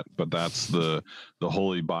mentioned it yet, but that's the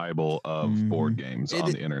holy Bible of board games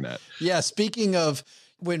on the internet. Yeah. Speaking of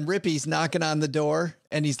when Rippee's knocking on the door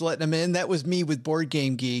and he's letting him in, that was me with Board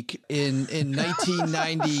Game Geek in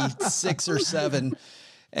 1996 or 7.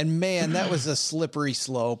 And man, that was a slippery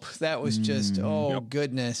slope. That was just,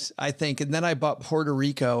 goodness, I think. And then I bought Puerto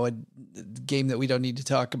Rico, a game that we don't need to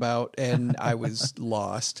talk about. And I was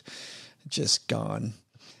lost, just gone.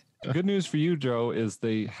 Good news for you, Joe, is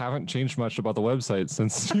they haven't changed much about the website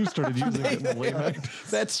since you started using it in the late night.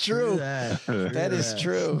 That's true. That is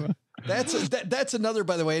true. That's another,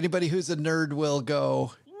 by the way, anybody who's a nerd will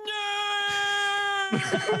go,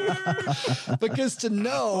 because to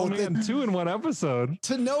know 2 in 1 episode,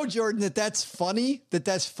 to know, Jordan, that's funny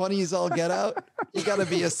as all get out, you got to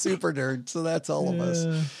be a super nerd. So that's all of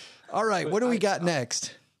us. All right. What do we got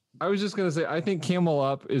next? I was just going to say, I think Camel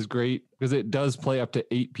Up is great because it does play up to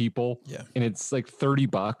 8 people. Yeah. And it's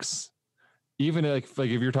 $30. Even if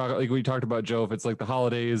you're talking, like we talked about, Joe, if it's the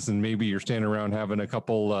holidays and maybe you're standing around having a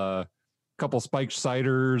couple spiked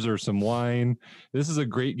ciders or some wine, this is a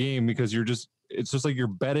great game because it's just like you're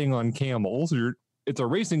betting on camels. It's a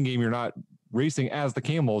racing game. You're not racing as the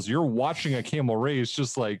camels. You're watching a camel race,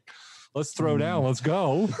 just let's throw down, let's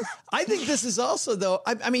go. I think this is also, though,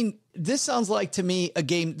 I mean, this sounds like to me a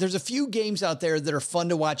game. There's a few games out there that are fun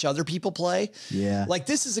to watch other people play. Yeah.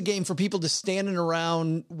 This is a game for people to standing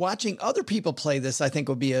around watching other people play this, I think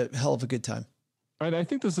would be a hell of a good time. Right. I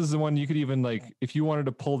think this is the one you could even if you wanted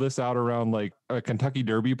to pull this out around a Kentucky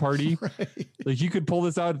Derby party, right. You could pull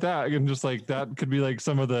this out at that and just that could be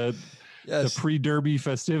some of the pre-Derby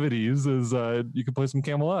festivities is you could play some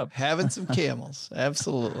Camel Up. Having some camels.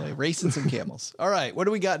 Absolutely. Racing some camels. All right. What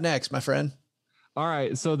do we got next, my friend? All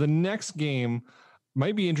right. So the next game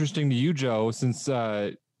might be interesting to you, Joe, since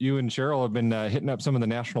you and Cheryl have been hitting up some of the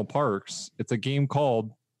national parks. It's a game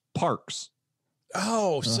called Parks.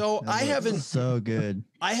 So I haven't. So good.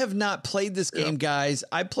 I have not played this game, guys.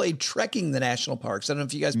 I played Trekking the National Parks. I don't know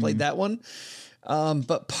if you guys played that one,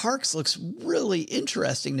 But Parks looks really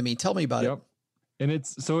interesting to me. Tell me about it. And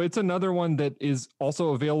it's another one that is also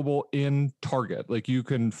available in Target. Like you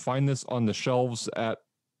can find this on the shelves at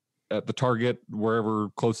the Target, wherever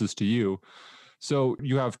closest to you. So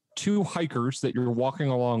you have two hikers that you're walking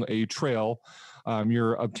along a trail.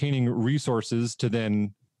 You're obtaining resources to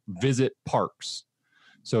then visit parks.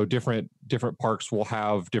 So different parks will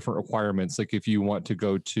have different requirements. Like if you want to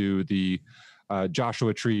go to the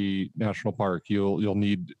Joshua Tree National Park, you'll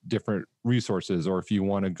need different resources. Or if you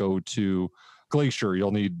want to go to Glacier,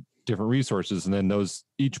 you'll need different resources. And then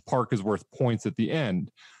each park is worth points at the end.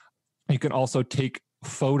 You can also take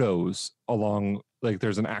photos along, like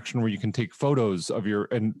there's an action where you can take photos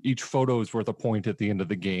and each photo is worth a point at the end of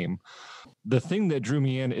the game. The thing that drew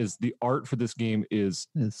me in is the art for this game is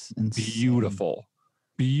beautiful.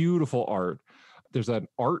 Beautiful art. There's an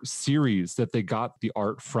art series that they got the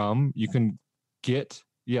art from. You can get,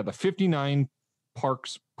 the 59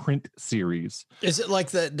 Parks print series. Is it like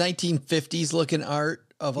the 1950s looking art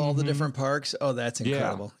of all the different parks? Oh, that's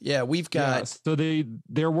incredible. Yeah, we've got. So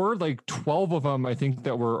there were like 12 of them, I think,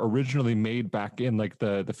 that were originally made back in like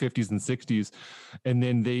the 50s and 60s. And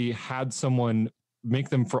then they had someone make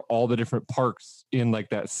them for all the different parks in like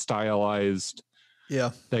that stylized,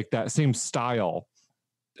 like that same style.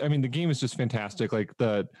 I mean, the game is just fantastic. Like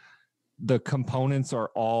the components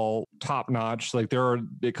are all top notch. Like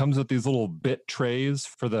it comes with these little bit trays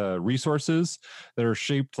for the resources that are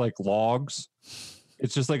shaped like logs.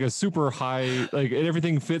 It's just like a super high, like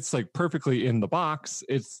everything fits like perfectly in the box.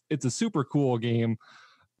 It's a super cool game.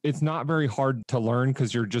 It's not very hard to learn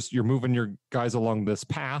because you're moving your guys along this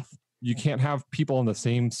path. You can't have people in the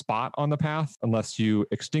same spot on the path unless you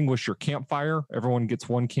extinguish your campfire. Everyone gets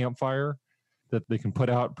one campfire that they can put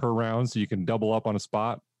out per round, so you can double up on a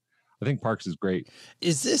spot. I think Parks is great.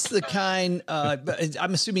 Is this the kind,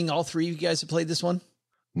 I'm assuming all three of you guys have played this one?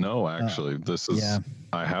 No, actually, this is,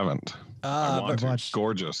 I haven't. I want to.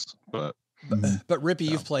 Gorgeous, but Rippee,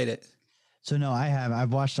 you've played it. So no, I have.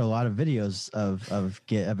 I've watched a lot of videos of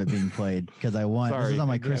it being played because this is on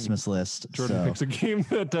my Christmas list. Jordan picks a game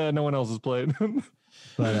that no one else has played.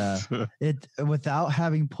 But without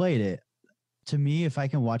having played it, to me, if I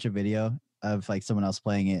can watch a video of like someone else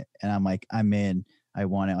playing it and I'm like, I'm in, I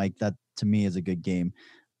want it, like that to me is a good game.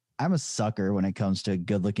 I'm a sucker when it comes to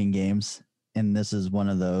good looking games, and this is one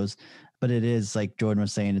of those. But it is, like Jordan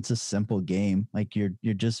was saying, it's a simple game. Like you're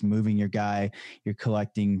just moving your guy, you're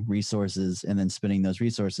collecting resources and then spending those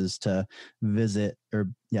resources to visit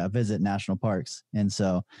national parks. And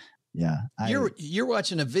so, you're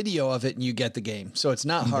watching a video of it and you get the game. So it's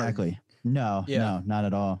not hard. Exactly. No, not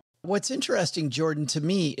at all. What's interesting, Jordan, to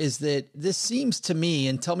me is that this seems to me,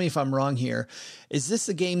 and tell me if I'm wrong here, is this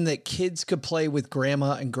a game that kids could play with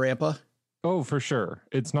grandma and grandpa? Oh, for sure.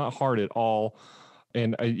 It's not hard at all.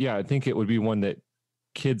 And I think it would be one that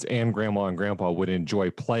kids and grandma would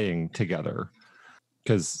enjoy playing together.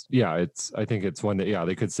 Because, I think it's one that,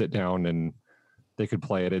 they could sit down and they could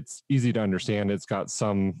play it. It's easy to understand. It's got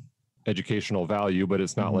some educational value, but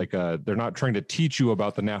it's not like they're not trying to teach you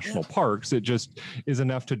about the national parks. It just is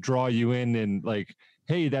enough to draw you in and like,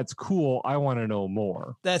 hey, that's cool. I want to know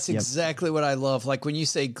more. That's exactly what I love. Like when you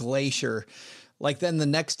say Glacier, like then the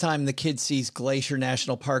next time the kid sees Glacier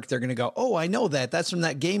National Park, they're going to go, oh, I know that. That's from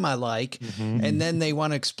that game I like. And then they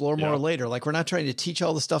want to explore more later. Like we're not trying to teach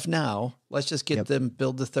all the stuff now. Let's just get them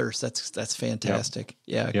build the thirst. That's fantastic.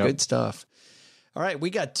 Good stuff. All right. We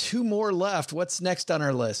got two more left. What's next on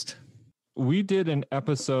our list? We did an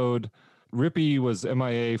episode. Rippee was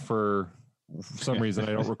MIA for some reason.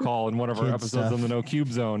 I don't recall in one of our episodes on the No Cube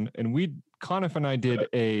Zone. And Coniff and I did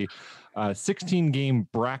a 16 game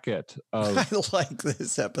bracket of I like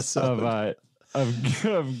this episode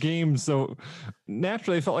of games. So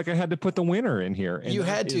naturally I felt like I had to put the winner in here. And you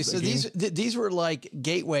had to. So these were like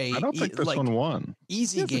gateway. I don't think this one won.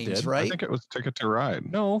 Easy games, right? I think it was Ticket to Ride.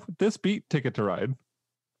 No, this beat Ticket to Ride.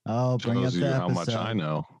 Oh, bring up the how much I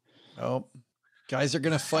know. Oh, guys are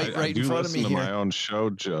going to fight right in front of me here. I do listen to my own show,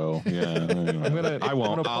 Joe. Yeah. I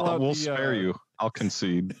won't. We'll spare you. I'll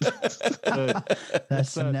concede.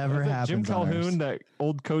 That's never happened. Jim Calhoun, that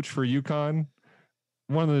old coach for UConn,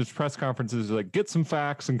 one of those press conferences is like, get some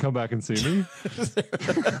facts and come back and see me.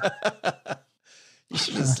 You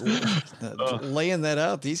should just laying that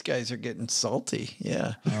out. These guys are getting salty.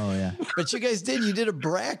 Yeah. Oh, yeah. But you guys did a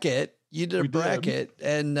bracket. You did a bracket.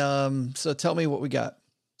 And so tell me what we got.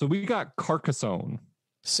 So we got Carcassonne.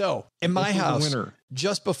 So in my house,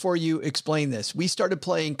 just before you explain this, we started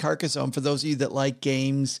playing Carcassonne. For those of you that like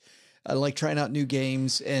games, like trying out new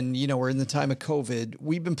games, and we're in the time of COVID,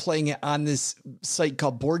 we've been playing it on this site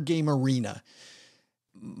called Board Game Arena.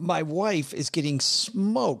 my wife is getting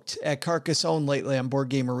smoked at Carcassonne lately on Board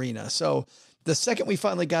Game Arena. So the second we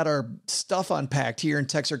finally got our stuff unpacked here in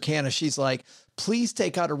Texarkana, she's like, please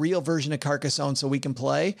take out a real version of Carcassonne so we can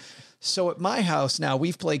play. So at my house now,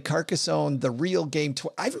 we've played Carcassonne, the real game.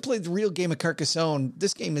 I haven't played the real game of Carcassonne.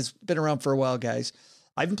 This game has been around for a while, guys.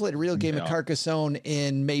 I haven't played a real game of Carcassonne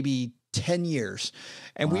in maybe 10 years.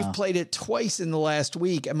 And we've played it twice in the last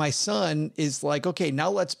week. And my son is like, okay, now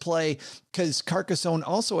let's play, because Carcassonne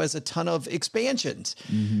also has a ton of expansions.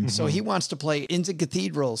 So he wants to play Inns and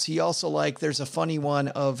Cathedrals. He also there's a funny one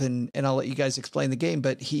of, and I'll let you guys explain the game,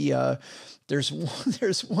 but there's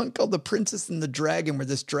one called The Princess and the Dragon, where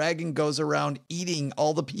this dragon goes around eating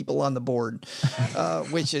all the people on the board,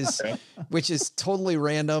 which is totally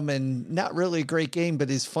random and not really a great game, but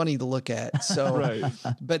is funny to look at. So,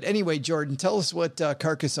 but anyway, Jordan, tell us what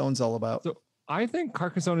Carcassonne's all about. So I think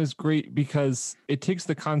Carcassonne is great because it takes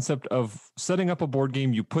the concept of setting up a board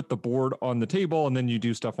game. You put the board on the table and then you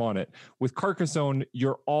do stuff on it. With Carcassonne,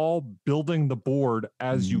 you're all building the board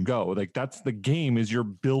as you go. Like, that's the game, is you're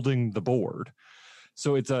building the board.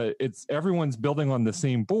 So it's everyone's building on the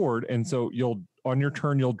same board. And so on your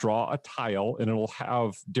turn, you'll draw a tile and it'll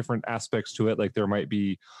have different aspects to it. Like, there might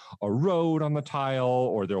be a road on the tile,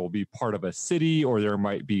 or there will be part of a city, or there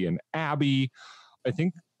might be an abbey. I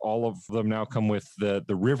think all of them now come with the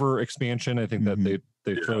river expansion. I think that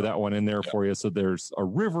they throw that one in there for you. So there's a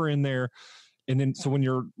river in there. And then, so when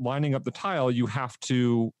you're lining up the tile, you have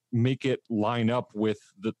to make it line up with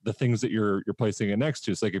the things that you're placing it next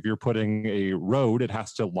to. So like, if you're putting a road, it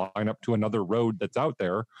has to line up to another road that's out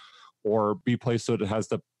there, or be placed so that it has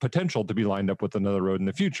the potential to be lined up with another road in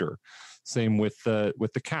the future. Same with the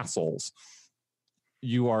castles.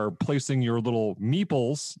 You are placing your little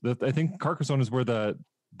meeples. That, I think Carcassonne is where the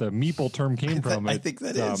meeple term came from. I think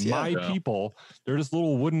that is my people. They're just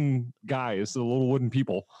little wooden guys, the little wooden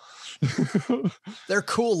people. They're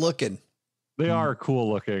cool looking. They are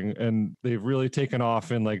cool looking, and they've really taken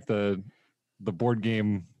off in like the board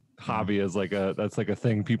game hobby as that's a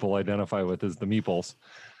thing people identify with, is the meeples.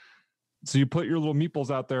 So you put your little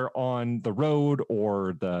meeples out there on the road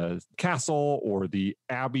or the castle or the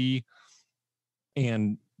abbey,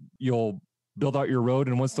 and you'll build out your road.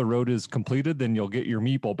 And once the road is completed, then you'll get your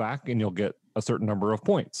meeple back and you'll get a certain number of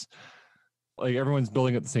points. Like, everyone's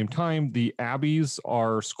building at the same time. The abbeys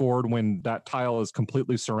are scored when that tile is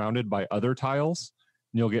completely surrounded by other tiles.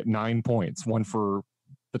 And you'll get 9 points, one for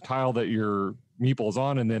the tile that your meeple is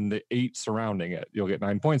on, and then the 8 surrounding it. You'll get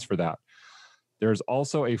 9 points for that. There's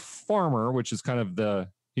also a farmer, which is kind of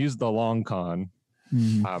he's the long con.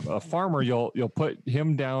 A farmer, you'll put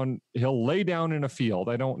him down. He'll lay down in a field.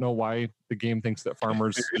 I don't know why the game thinks that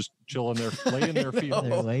farmers just lay in their field.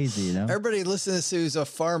 They're lazy, you know. Everybody listen to this who's a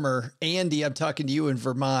farmer. Andy, I'm talking to you in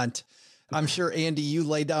Vermont. I'm sure, Andy, you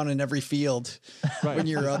lay down in every field when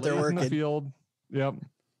you're out there working. In the field. Yep.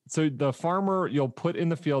 So the farmer you'll put in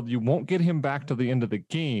the field, you won't get him back to the end of the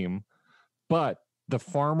game, but the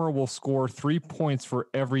farmer will score 3 points for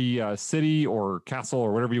every city or castle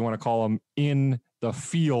or whatever you want to call them in the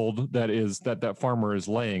field that farmer is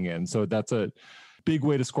laying in. So that's a big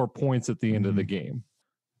way to score points at the end of the game.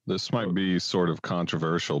 This might be sort of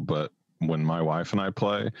controversial, but when my wife and I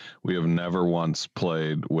play, we have never once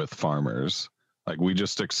played with farmers. Like, we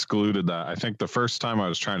just excluded that. I think the first time I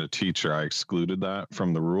was trying to teach her, I excluded that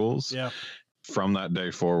from the rules. Yeah. From that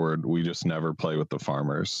day forward, we just never play with the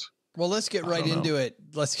farmers. Well, let's get right into it.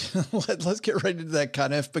 Let's get right into that,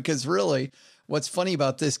 Coniff, because really what's funny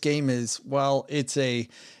about this game is, while it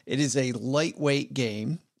is a lightweight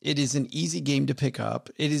game, it is an easy game to pick up.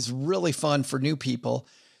 It is really fun for new people.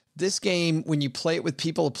 This game, when you play it with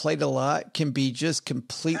people who played a lot, can be just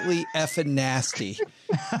completely effing nasty.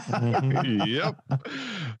 Yep.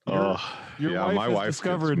 My wife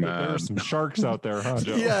discovered that there are some sharks out there, huh,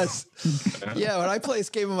 Joe? Yes. Yeah, when I play this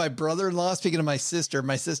game with my brother-in-law, speaking of my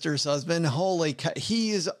sister's husband, holy cow,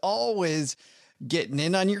 he is always getting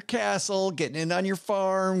in on your castle, getting in on your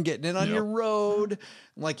farm, getting in on your road.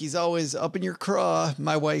 Like, he's always up in your craw.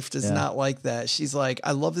 My wife does not like that. She's like,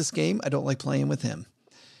 I love this game. I don't like playing with him.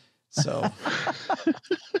 So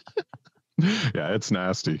yeah, it's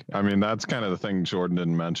nasty. I mean, that's kind of the thing Jordan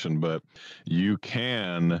didn't mention, but you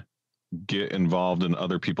can get involved in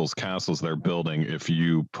other people's castles they're building if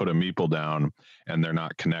you put a meeple down and they're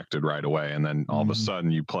not connected right away. And then all of a sudden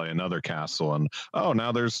you play another castle and,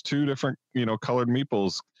 now there's 2 different, colored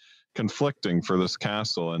meeples conflicting for this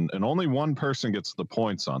castle, and only one person gets the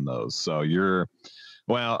points on those. So you're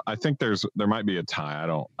Well, I think there might be a tie. I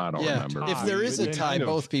don't remember. If there is a tie, kind of.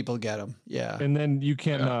 both people get them. Yeah. And then you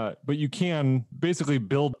can, but you can basically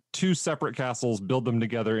build two separate castles, build them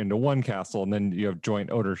together into one castle, and then you have joint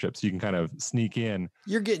ownership. So you can kind of sneak in.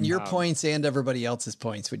 You're getting your points and everybody else's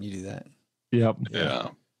points when you do that. Yep. Yeah.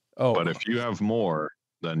 Oh, But if you have more,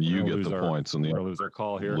 then you get the points, and the lose our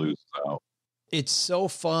call here. lose out. it's so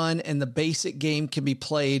fun, and the basic game can be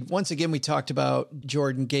played. Once again, we talked about,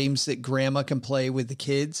 Jordan, games that grandma can play with the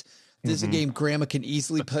kids. This is a game grandma can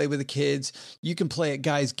easily play with the kids. You can play at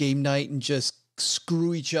guys' game night and just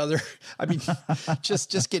screw each other. I mean,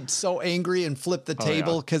 just get so angry and flip the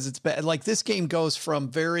table because it's bad. Like, this game goes from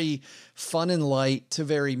very fun and light to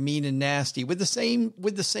very mean and nasty with the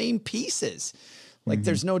same pieces. Like,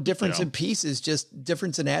 there's no difference in pieces, just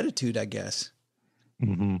difference in attitude, I guess.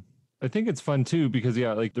 I think it's fun too because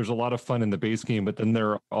like there's a lot of fun in the base game, but then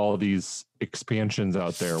there are all these expansions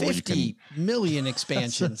out there where you can 50 million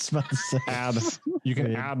expansions. add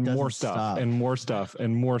more stuff and more stuff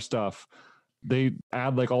and more stuff. They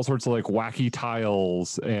add like all sorts of like wacky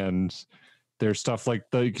tiles, and there's stuff like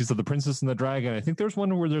the Princess and the Dragon. I think there's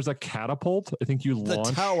one where there's a catapult. I think you launch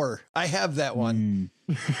the tower. I have that one.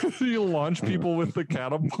 You launch people with the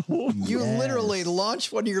catapult. You literally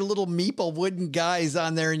launch one of your little meeple wooden guys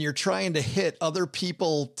on there, and you're trying to hit other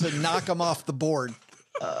people to knock them off the board.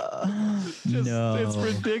 No, It's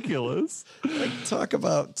ridiculous. Like, talk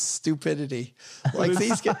about stupidity. Like,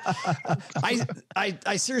 these guys,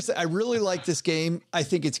 I seriously, I really like this game. I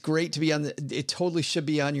think it's great to be on it totally should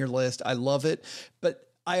be on your list. I love it. But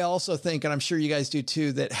I also think, and I'm sure you guys do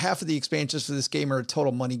too, that half of the expansions for this game are a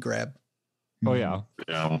total money grab. Oh yeah.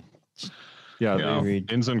 Yeah.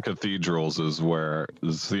 Inns and Cathedrals is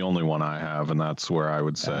the only one I have, and that's where I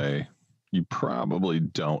would say you probably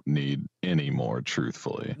don't need any more,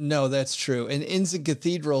 truthfully. No, that's true. And Inns and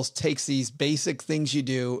Cathedrals takes these basic things you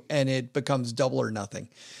do, and it becomes double or nothing.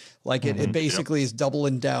 Like, it basically is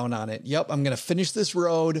doubling down on it. Yep, I'm going to finish this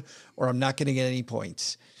road, or I'm not going to get any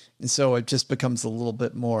points. And so it just becomes a little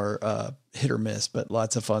bit more hit or miss, but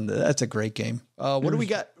lots of fun. That's a great game. What do we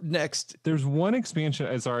got next? There's one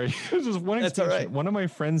expansion. Sorry. There's just one expansion. That's all right. One of my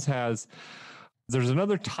friends there's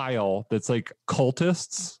another tile that's like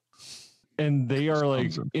cultists, and they are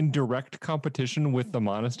like in direct competition with the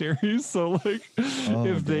monasteries. So like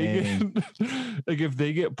if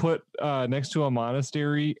they get put next to a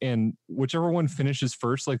monastery, and whichever one finishes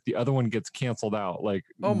first, like the other one gets canceled out. Like,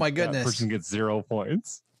 oh my goodness, that person gets 0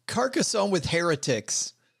 points. Carcassonne with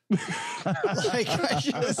heretics. Like, I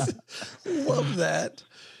just love that.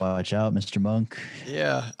 Watch out, Mr. Monk.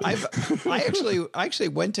 Yeah, I actually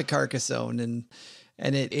went to Carcassonne, and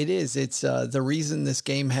it's the reason this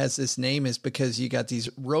game has this name is because you got these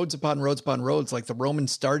roads upon roads upon roads, like the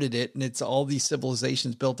Romans started it, and it's all these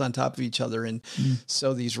civilizations built on top of each other, and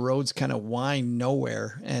so these roads kind of wind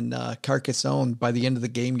nowhere. And Carcassonne, by the end of the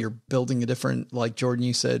game, you're building a different, like Jordan,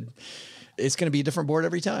 you said, it's going to be a different board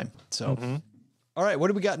every time. So, all right, what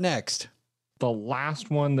do we got next? The last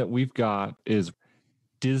one that we've got is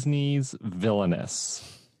Disney's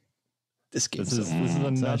Villainous. This game this is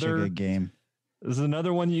another such a good game. This is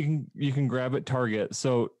another one you can grab at Target.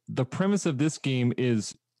 So the premise of this game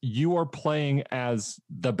is you are playing as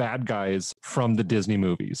the bad guys from the Disney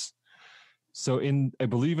movies. So I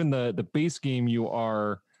believe in the base game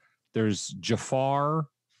there's Jafar,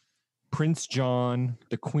 Prince John,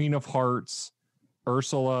 the Queen of Hearts,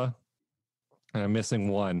 Ursula, and I'm missing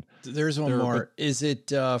one. There's one more. Is it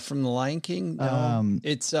from The Lion King? No,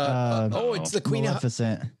 it's it's the Queen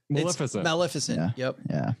Maleficent. Maleficent. Maleficent. Yeah. Yep.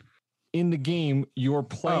 Yeah. In the game, you're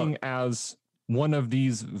playing as one of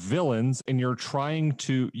these villains, and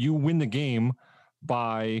you win the game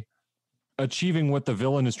by achieving what the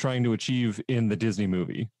villain is trying to achieve in the Disney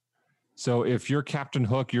movie. So if you're Captain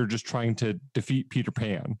Hook, you're just trying to defeat Peter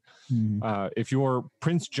Pan. If you're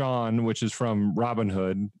Prince John, which is from Robin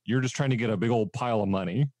Hood, you're just trying to get a big old pile of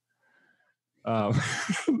money.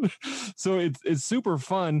 So it's super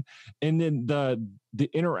fun. And then the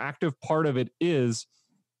interactive part of it is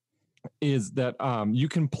that you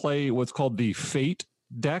can play what's called the Fate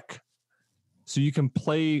deck. So you can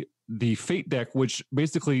play the Fate deck, which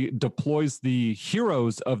basically deploys the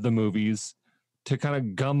heroes of the movies to kind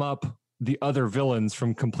of gum up the other villains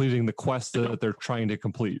from completing the quest that they're trying to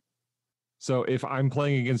complete. So if I'm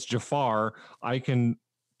playing against Jafar, I can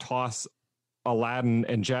toss Aladdin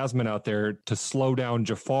and Jasmine out there to slow down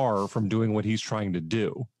Jafar from doing what he's trying to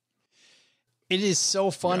do. It is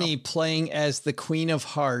so funny playing as the Queen of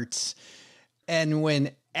Hearts. And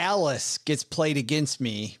when Alice gets played against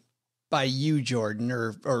me, by you, Jordan,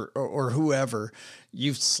 or whoever.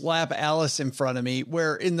 You slap Alice in front of me,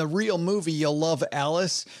 where in the real movie you'll love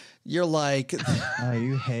Alice. You're like, oh,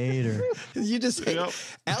 you hate her. You just hate.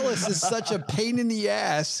 Alice is such a pain in the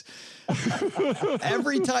ass.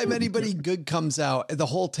 Every time anybody good comes out, the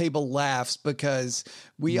whole table laughs because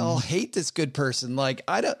we all hate this good person. Like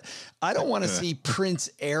I don't want to see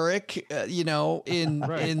Prince Eric, in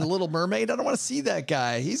The Little Mermaid. I don't want to see that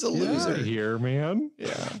guy. He's a loser here, man.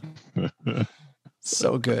 Yeah.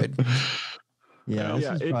 So good. Yeah.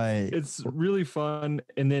 It's really fun.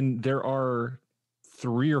 And then there are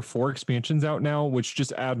 3 or 4 expansions out now, which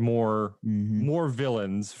just add more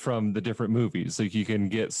villains from the different movies. Like you can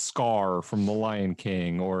get Scar from The Lion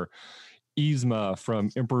King, or Yzma from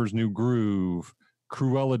Emperor's New Groove,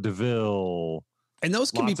 Cruella de Vil. And those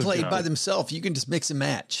can be played by themselves. You can just mix and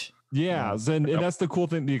match. Yeah. And that's the cool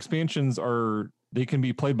thing. The expansions they can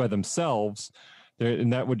be played by themselves.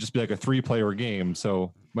 And that would just be like a 3-player game.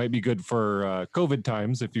 So might be good for COVID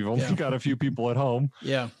times if you've only got a few people at home.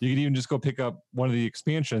 Yeah. You could even just go pick up one of the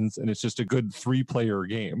expansions and it's just a good 3-player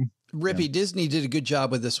game. Rippee, Disney did a good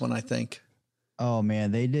job with this one, I think. Oh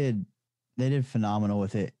man, they did phenomenal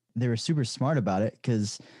with it. They were super smart about it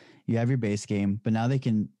because you have your base game, but now they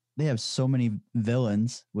have so many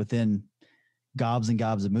villains within gobs and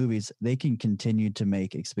gobs of movies. They can continue to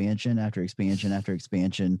make expansion after expansion after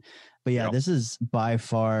expansion. But this is by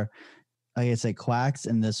far, like I say, Quacks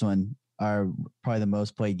and this one are probably the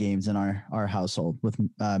most played games in our household with me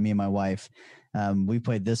and my wife. We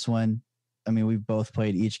played this one. I mean, we've both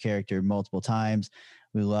played each character multiple times.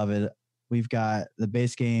 We love it. We've got the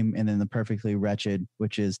base game and then the Perfectly Wretched,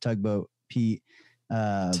 which is Tugboat Pete.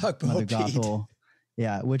 Tugboat Pete.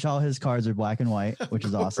 Yeah, which all his cards are black and white, which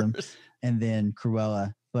is awesome. And then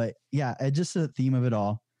Cruella. But yeah, just the theme of it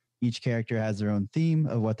all. Each character has their own theme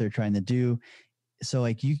of what they're trying to do. So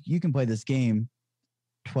like you can play this game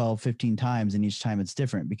 12, 15 times, and each time it's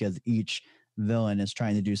different because each villain is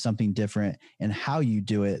trying to do something different, and how you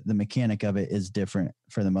do it, the mechanic of it is different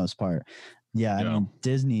for the most part. Yeah. I mean,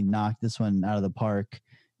 Disney knocked this one out of the park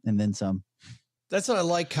and then some. That's what I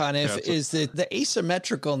like, Coniff, is that the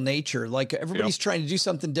asymmetrical nature. Like everybody's trying to do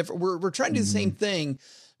something different. We're trying to do the same thing,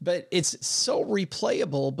 but it's so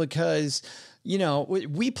replayable because,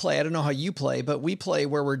 we play, I don't know how you play, but we play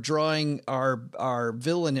where we're drawing our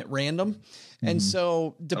villain at random. And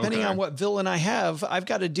so depending on what villain I have, I've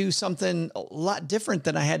got to do something a lot different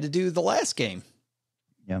than I had to do the last game.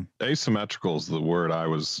 Yeah. Asymmetrical is the word I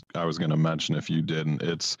was going to mention if you didn't.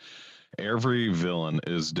 It's every villain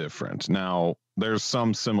is different. Now, there's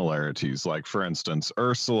some similarities. Like, for instance,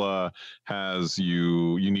 Ursula has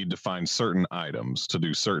you need to find certain items to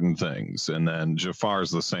do certain things. And then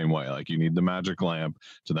Jafar's the same way. Like, you need the magic lamp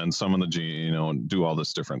to then summon the genie, and do all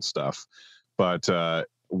this different stuff. But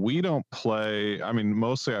we don't play. I mean,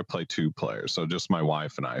 mostly I play 2 players. So just my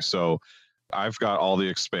wife and I. So I've got all the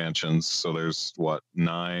expansions. So there's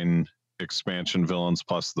 9 expansion villains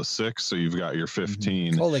plus the 6. So you've got your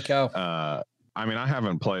 15. Holy cow. I mean, I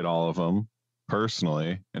haven't played all of them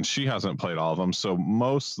personally, and she hasn't played all of them. So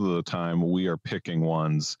most of the time we are picking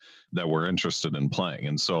ones that we're interested in playing.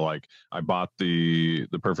 And so like I bought the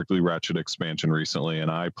Perfectly Wretched expansion recently, and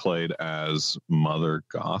I played as Mother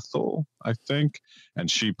Gothel, I think, and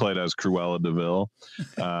she played as Cruella de Vil.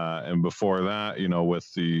 And before that,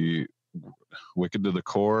 with the Wicked to the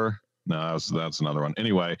Core. No, that's another one.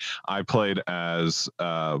 Anyway, I played as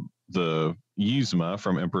the Yzma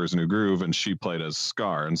from Emperor's New Groove, and she played as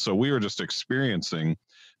Scar. And so we were just experiencing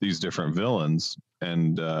these different villains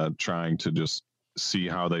and trying to just see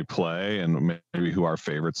how they play and maybe who our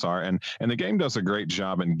favorites are. And the game does a great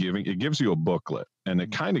job in gives you a booklet, and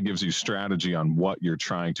it kind of gives you strategy on what you're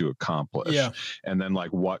trying to accomplish. Yeah. And then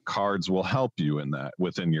like what cards will help you in that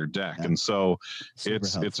within your deck. Yeah. And so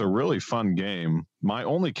it's a really fun game. My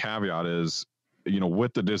only caveat is,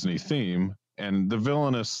 with the Disney theme, and the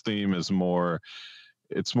villainous theme is more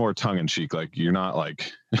tongue in cheek. Like you're not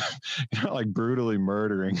like brutally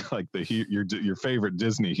murdering like your favorite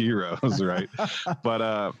Disney heroes, right?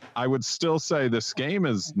 But I would still say this game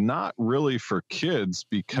is not really for kids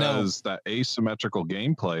because that asymmetrical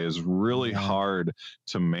gameplay is really hard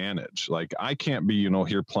to manage. Like I can't be,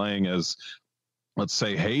 here playing as, let's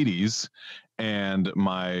say, Hades, and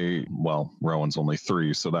Rowan's only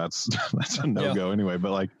 3, so that's a no-go anyway.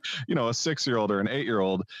 But like, a 6-year-old or an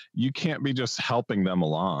 8-year-old, you can't be just helping them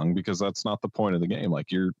along because that's not the point of the game.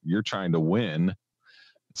 Like you're trying to win,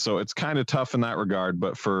 So it's kind of tough in that regard,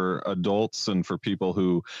 but for adults and for people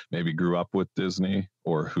who maybe grew up with Disney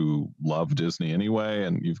or who love Disney anyway,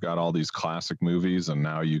 and you've got all these classic movies and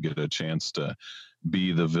now you get a chance to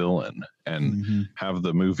be the villain and have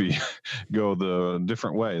the movie go the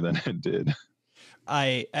different way than it did.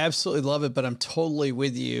 I absolutely love it, but I'm totally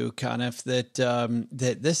with you, Coniff, that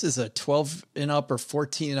that this is a 12 and up or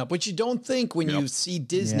 14 and up, which you don't think when you see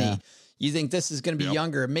Disney. Yeah. You think this is going to be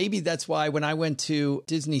younger. Maybe that's why when I went to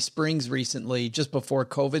Disney Springs recently, just before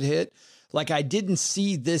COVID hit, like I didn't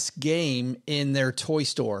see this game in their toy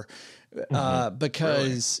store.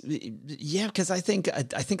 Because because I think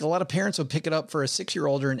a lot of parents would pick it up for a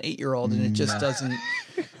 6-year-old or an 8-year-old, and it just doesn't,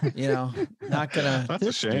 not gonna. That's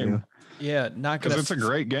a shame. Yeah, not gonna. Because it's a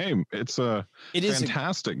great game. It's a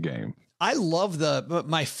fantastic game. I love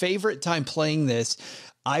my favorite time playing this.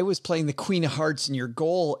 I was playing the Queen of Hearts, and your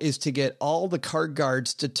goal is to get all the card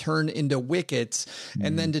guards to turn into wickets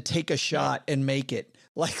and then to take a shot and make it.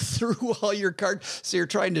 Like through all your cards. So you're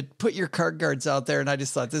trying to put your card guards out there. And I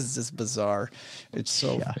just thought, this is just bizarre. It's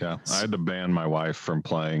so. Yeah. I had to ban my wife from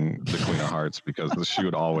playing the Queen of Hearts because she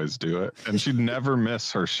would always do it. And she'd never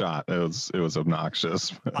miss her shot. It was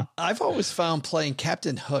obnoxious. I've always found playing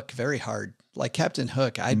Captain Hook very hard. Like Captain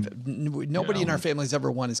Hook. Nobody in our family's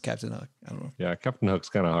ever won as Captain Hook. I don't know. Yeah. Captain Hook's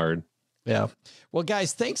kind of hard. Yeah. Well,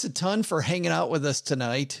 guys, thanks a ton for hanging out with us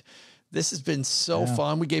tonight. This has been so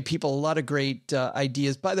fun. We gave people a lot of great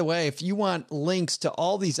ideas. By the way, if you want links to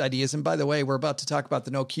all these ideas, and by the way, we're about to talk about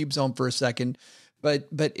the No Cube Zone for a second, but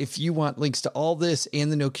if you want links to all this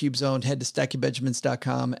and the No Cube Zone, head to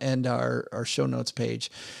stackybenjamins.com and our show notes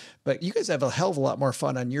page. But you guys have a hell of a lot more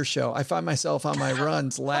fun on your show. I find myself on my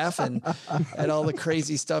runs laughing at all the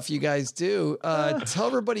crazy stuff you guys do. Tell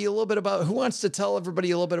everybody a little bit about, who wants to tell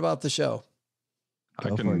everybody a little bit about the show?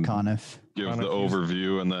 Go for it, Coniff. Give the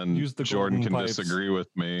overview, and then Jordan can disagree with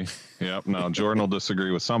me. Yep. No, Jordan will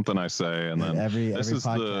disagree with something I say, and then every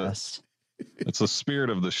podcast. It's the spirit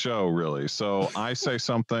of the show, really. So I say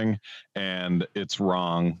something and it's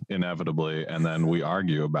wrong inevitably, and then we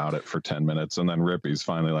argue about it for 10 minutes, and then Rippee's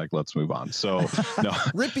finally like, let's move on. So no,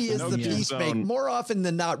 Rippee is the peacemaker. More often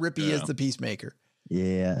than not, Rippee is the peacemaker.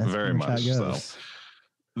 Yeah, very much so.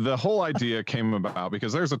 The whole idea came about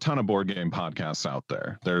because there's a ton of board game podcasts out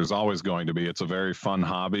there. There's always going to be. It's a very fun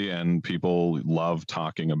hobby, and people love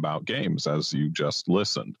talking about games, as you just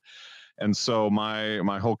listened. And so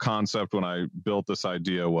my whole concept when I built this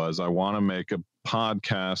idea was I want to make a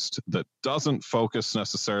podcast that doesn't focus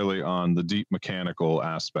necessarily on the deep mechanical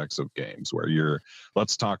aspects of games, where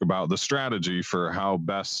let's talk about the strategy for how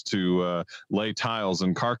best to lay tiles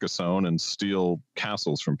in Carcassonne and steal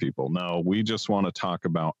castles from people. No, we just want to talk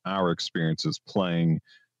about our experiences playing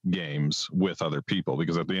games with other people,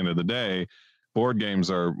 because at the end of the day, board games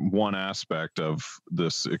are one aspect of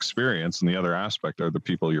this experience, and the other aspect are the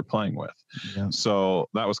people you're playing with. Yeah. So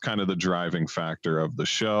that was kind of the driving factor of the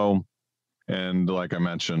show. And like I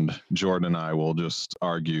mentioned, Jordan and I will just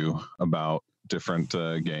argue about different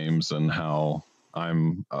games and how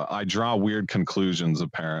I draw weird conclusions,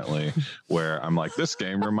 apparently, where I'm like, this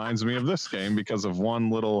game reminds me of this game because of one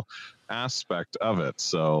little aspect of it.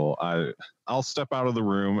 So I'll step out of the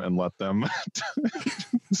room and let them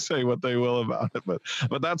say what they will about it.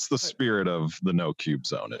 But that's the spirit of the No Cube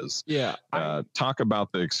Zone is talk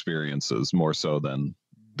about the experiences more so than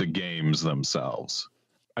the games themselves.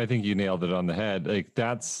 I think you nailed it on the head. Like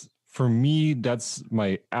for me, that's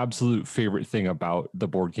my absolute favorite thing about the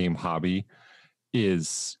board game hobby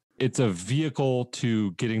is it's a vehicle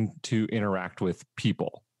to getting to interact with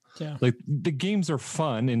people. Yeah. Like the games are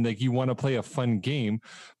fun and like you want to play a fun game,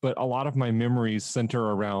 but a lot of my memories center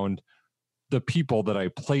around the people that I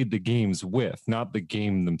played the games with, not the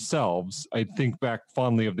game themselves. I think back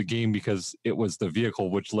fondly of the game because it was the vehicle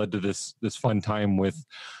which led to this fun time with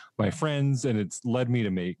my friends, and it's led me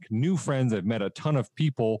to make new friends. I've met a ton of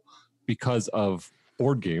people because of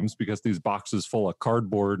board games, because these boxes full of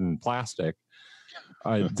cardboard and plastic.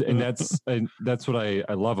 And that's what I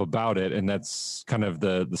love about it, and that's kind of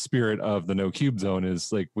the spirit of the No Cube Zone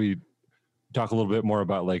is like we talk a little bit more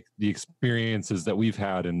about like the experiences that we've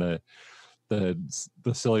had and the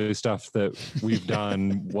silly stuff that we've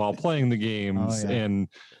done while playing the games.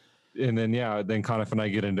 And then Coniff and I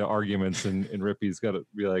get into arguments, and Rippee's got to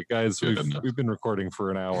be like, guys, we've been recording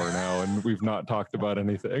for an hour now, and we've not talked about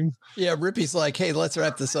anything. Yeah, Rippee's like, hey, let's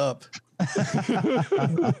wrap this up.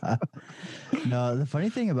 No, the funny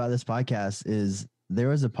thing about this podcast is there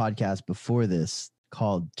was a podcast before this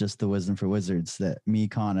called Just the Wisdom for Wizards that me,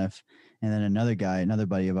 Coniff, and then another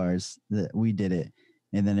buddy of ours, that we did it,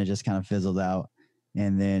 and then it just kind of fizzled out,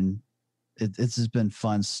 and then it's just been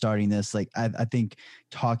fun starting this. Like, I think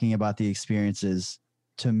talking about the experiences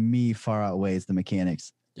to me far outweighs the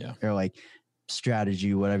mechanics. Yeah. Or like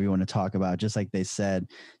strategy, whatever you want to talk about, just like they said,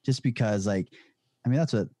 just because like, I mean,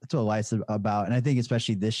 that's what life's about. And I think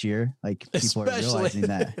especially this year, like people are realizing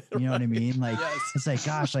that, you know what I mean? Like, It's like,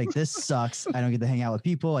 gosh, like this sucks. I don't get to hang out with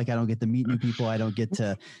people. Like I don't get to meet new people. I don't get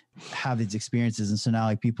to have these experiences. And so now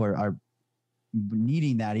like people are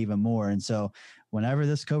needing that even more. And so whenever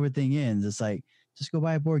this COVID thing ends, it's like, just go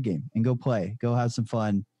buy a board game and go play, go have some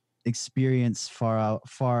fun. Experience far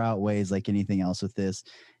outweighs like anything else with this.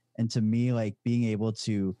 And to me, like being able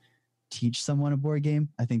to teach someone a board game,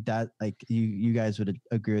 I think that like you guys would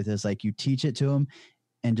agree with this. Like you teach it to them,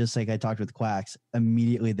 and just like I talked with Quacks,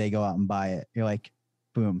 immediately they go out and buy it. You're like,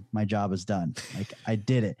 boom, my job is done. Like I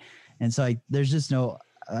did it. And so like there's just no,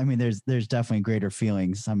 I mean, there's definitely greater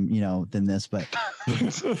feelings, than this, but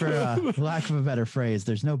for lack of a better phrase,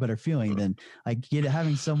 there's no better feeling than like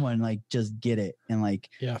having someone like just get it and like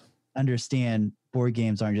understand board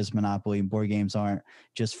games aren't just Monopoly. Board games aren't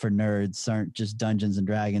just for nerds, aren't just Dungeons and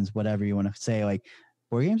Dragons, whatever you want to say. Like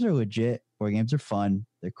board games are legit. Board games are fun.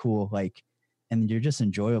 They're cool. Like, and you're just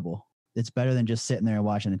enjoyable. It's better than just sitting there and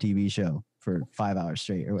watching a TV show for 5 hours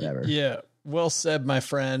straight or whatever. Yeah. Well said, my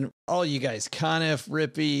friend. All you guys, Coniff,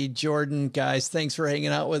 Rippee, Jordan, guys, thanks for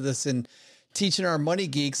hanging out with us and teaching our money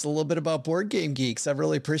geeks a little bit about board game geeks. I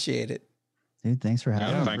really appreciate it. Dude, thanks for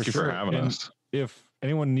having us. Thank you for having us. If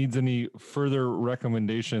anyone needs any further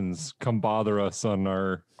recommendations, come bother us on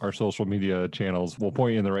our social media channels. We'll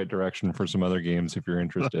point you in the right direction for some other games if you're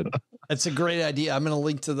interested. That's a great idea. I'm going to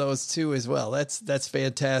link to those too as well. That's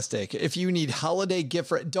fantastic. If you need holiday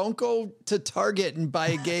gift, don't go to Target and buy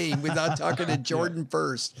a game without talking to Jordan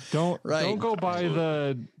first. Don't go buy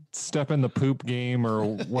the step in the poop game or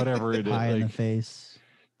whatever it is. Pie in the face.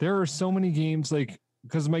 There are so many games like,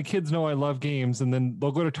 because my kids know I love games, and then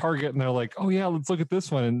they'll go to Target and they're like, oh yeah, let's look at this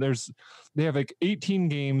one. And they have like 18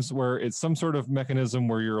 games where it's some sort of mechanism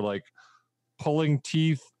where you're like pulling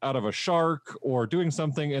teeth out of a shark or doing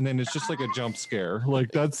something. And then it's just like a jump scare. Like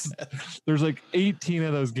there's like 18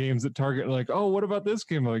 of those games at Target. And like, oh, what about this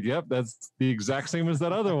game? I'm like, yep, that's the exact same as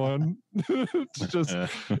that other one. It's just,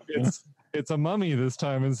 it's a mummy this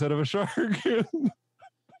time instead of a shark.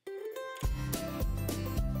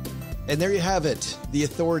 And there you have it, the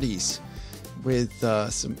authorities with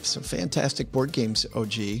some fantastic board games,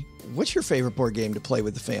 OG. What's your favorite board game to play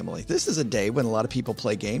with the family? This is a day when a lot of people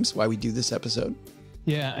play games, why we do this episode.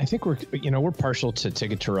 Yeah, I think we're partial to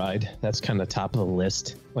Ticket to Ride. That's kind of top of the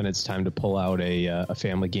list when it's time to pull out a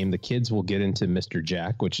family game. The kids will get into Mr.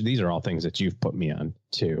 Jack, which these are all things that you've put me on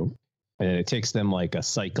too. And it takes them like a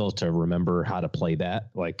cycle to remember how to play that,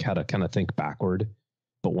 like how to kind of think backward.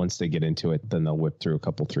 But once they get into it, then they'll whip through a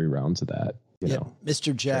couple, 3 rounds of that. You know,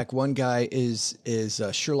 Mr. Jack. One guy is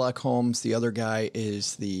Sherlock Holmes. The other guy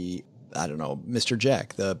is Mr.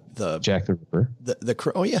 Jack, the Jack the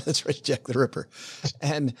Ripper. Oh yeah, that's right, Jack the Ripper.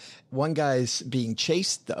 And one guy's being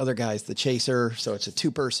chased, the other guy's the chaser. So it's a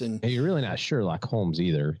 2-person. Hey, you're really not Sherlock Holmes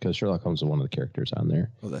either, because Sherlock Holmes is one of the characters on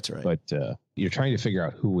there. Oh, that's right. But you're trying to figure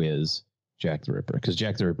out who is Jack the Ripper, because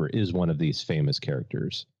Jack the Ripper is one of these famous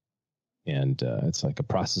characters. And it's like a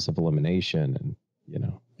process of elimination, and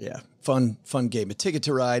yeah, fun game. A Ticket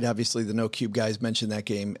to Ride. Obviously, the No Cube guys mentioned that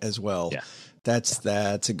game as well. Yeah, that's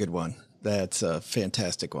a good one. That's a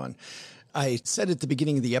fantastic one. I said at the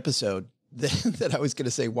beginning of the episode that I was going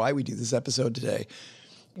to say why we do this episode today.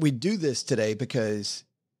 We do this today because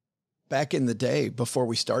back in the day, before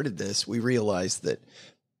we started this, we realized that.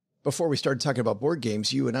 Before we started talking about board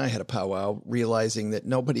games, you and I had a powwow realizing that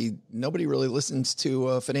nobody really listens to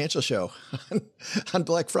a financial show on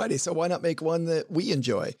Black Friday. So why not make one that we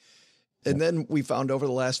enjoy? And then we found over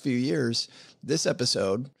the last few years, this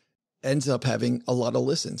episode ends up having a lot of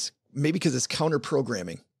listens, maybe because it's counter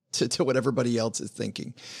programming to what everybody else is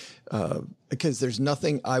thinking. Because there's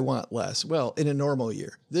nothing I want less. Well, in a normal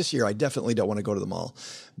year, this year, I definitely don't want to go to the mall,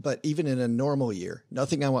 but even in a normal year,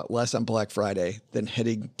 nothing I want less on Black Friday than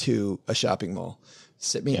heading to a shopping mall,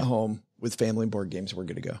 sit me at home with family and board games. We're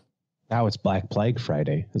good to go. Now it's Black Plague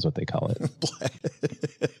Friday is what they call it.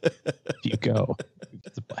 If you go,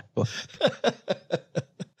 it's a Black Plague.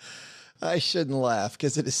 I shouldn't laugh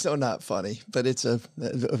because it is so not funny, but it's a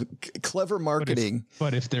clever marketing.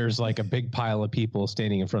 But if there's like a big pile of people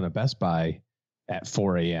standing in front of Best Buy at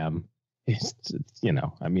 4 a.m.,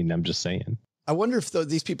 I'm just saying. I wonder if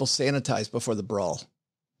these people sanitize before the brawl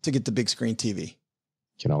to get the big screen TV.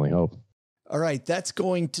 Can only hope. All right, that's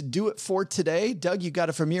going to do it for today. Doug, you got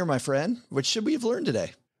it from here, my friend. What should we have learned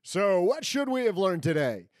today? So what should we have learned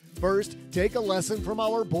today? First, take a lesson from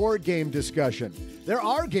our board game discussion. There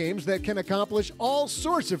are games that can accomplish all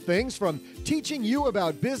sorts of things, from teaching you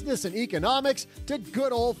about business and economics to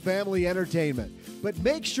good old family entertainment. But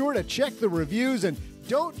make sure to check the reviews and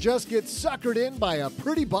don't just get suckered in by a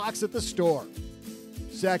pretty box at the store.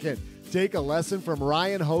 Second, take a lesson from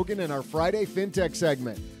Ryan Hogan in our Friday Fintech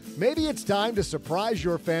segment. Maybe it's time to surprise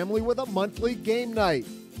your family with a monthly game night.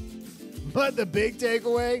 But the big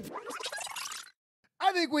takeaway?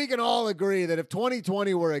 I think we can all agree that if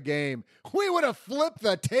 2020 were a game, we would have flipped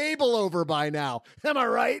the table over by now. Am I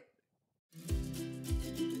right?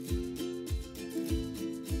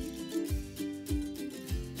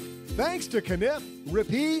 Thanks to Coniff,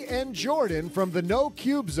 Rippee, and Jordan from the No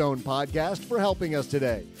Cube Zone podcast for helping us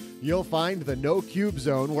today. You'll find the No Cube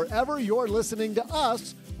Zone wherever you're listening to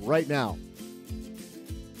us right now.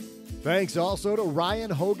 Thanks also to Ryan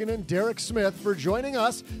Hogan and Derrick Smith for joining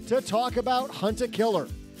us to talk about Hunt a Killer.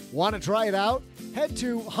 Want to try it out? Head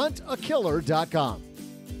to huntakiller.com.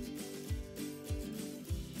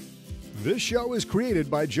 This show is created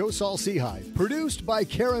by Joe Saul-Sehy, produced by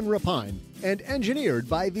Karen Rapine, and engineered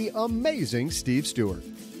by the amazing Steve Stewart.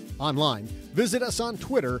 Online, visit us on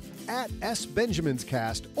Twitter at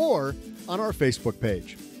SBenjaminsCast or on our Facebook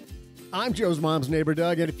page. I'm Joe's mom's neighbor,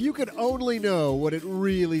 Doug, and if you could only know what it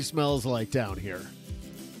really smells like down here.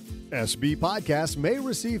 SB Podcasts may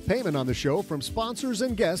receive payment on the show from sponsors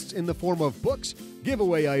and guests in the form of books,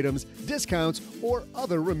 giveaway items, discounts, or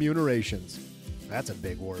other remunerations. That's a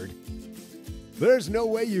big word. There's no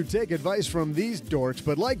way you take advice from these dorks,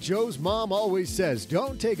 but like Joe's mom always says,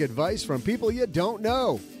 don't take advice from people you don't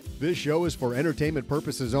know. This show is for entertainment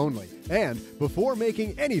purposes only, and before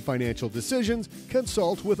making any financial decisions,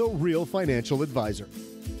 consult with a real financial advisor.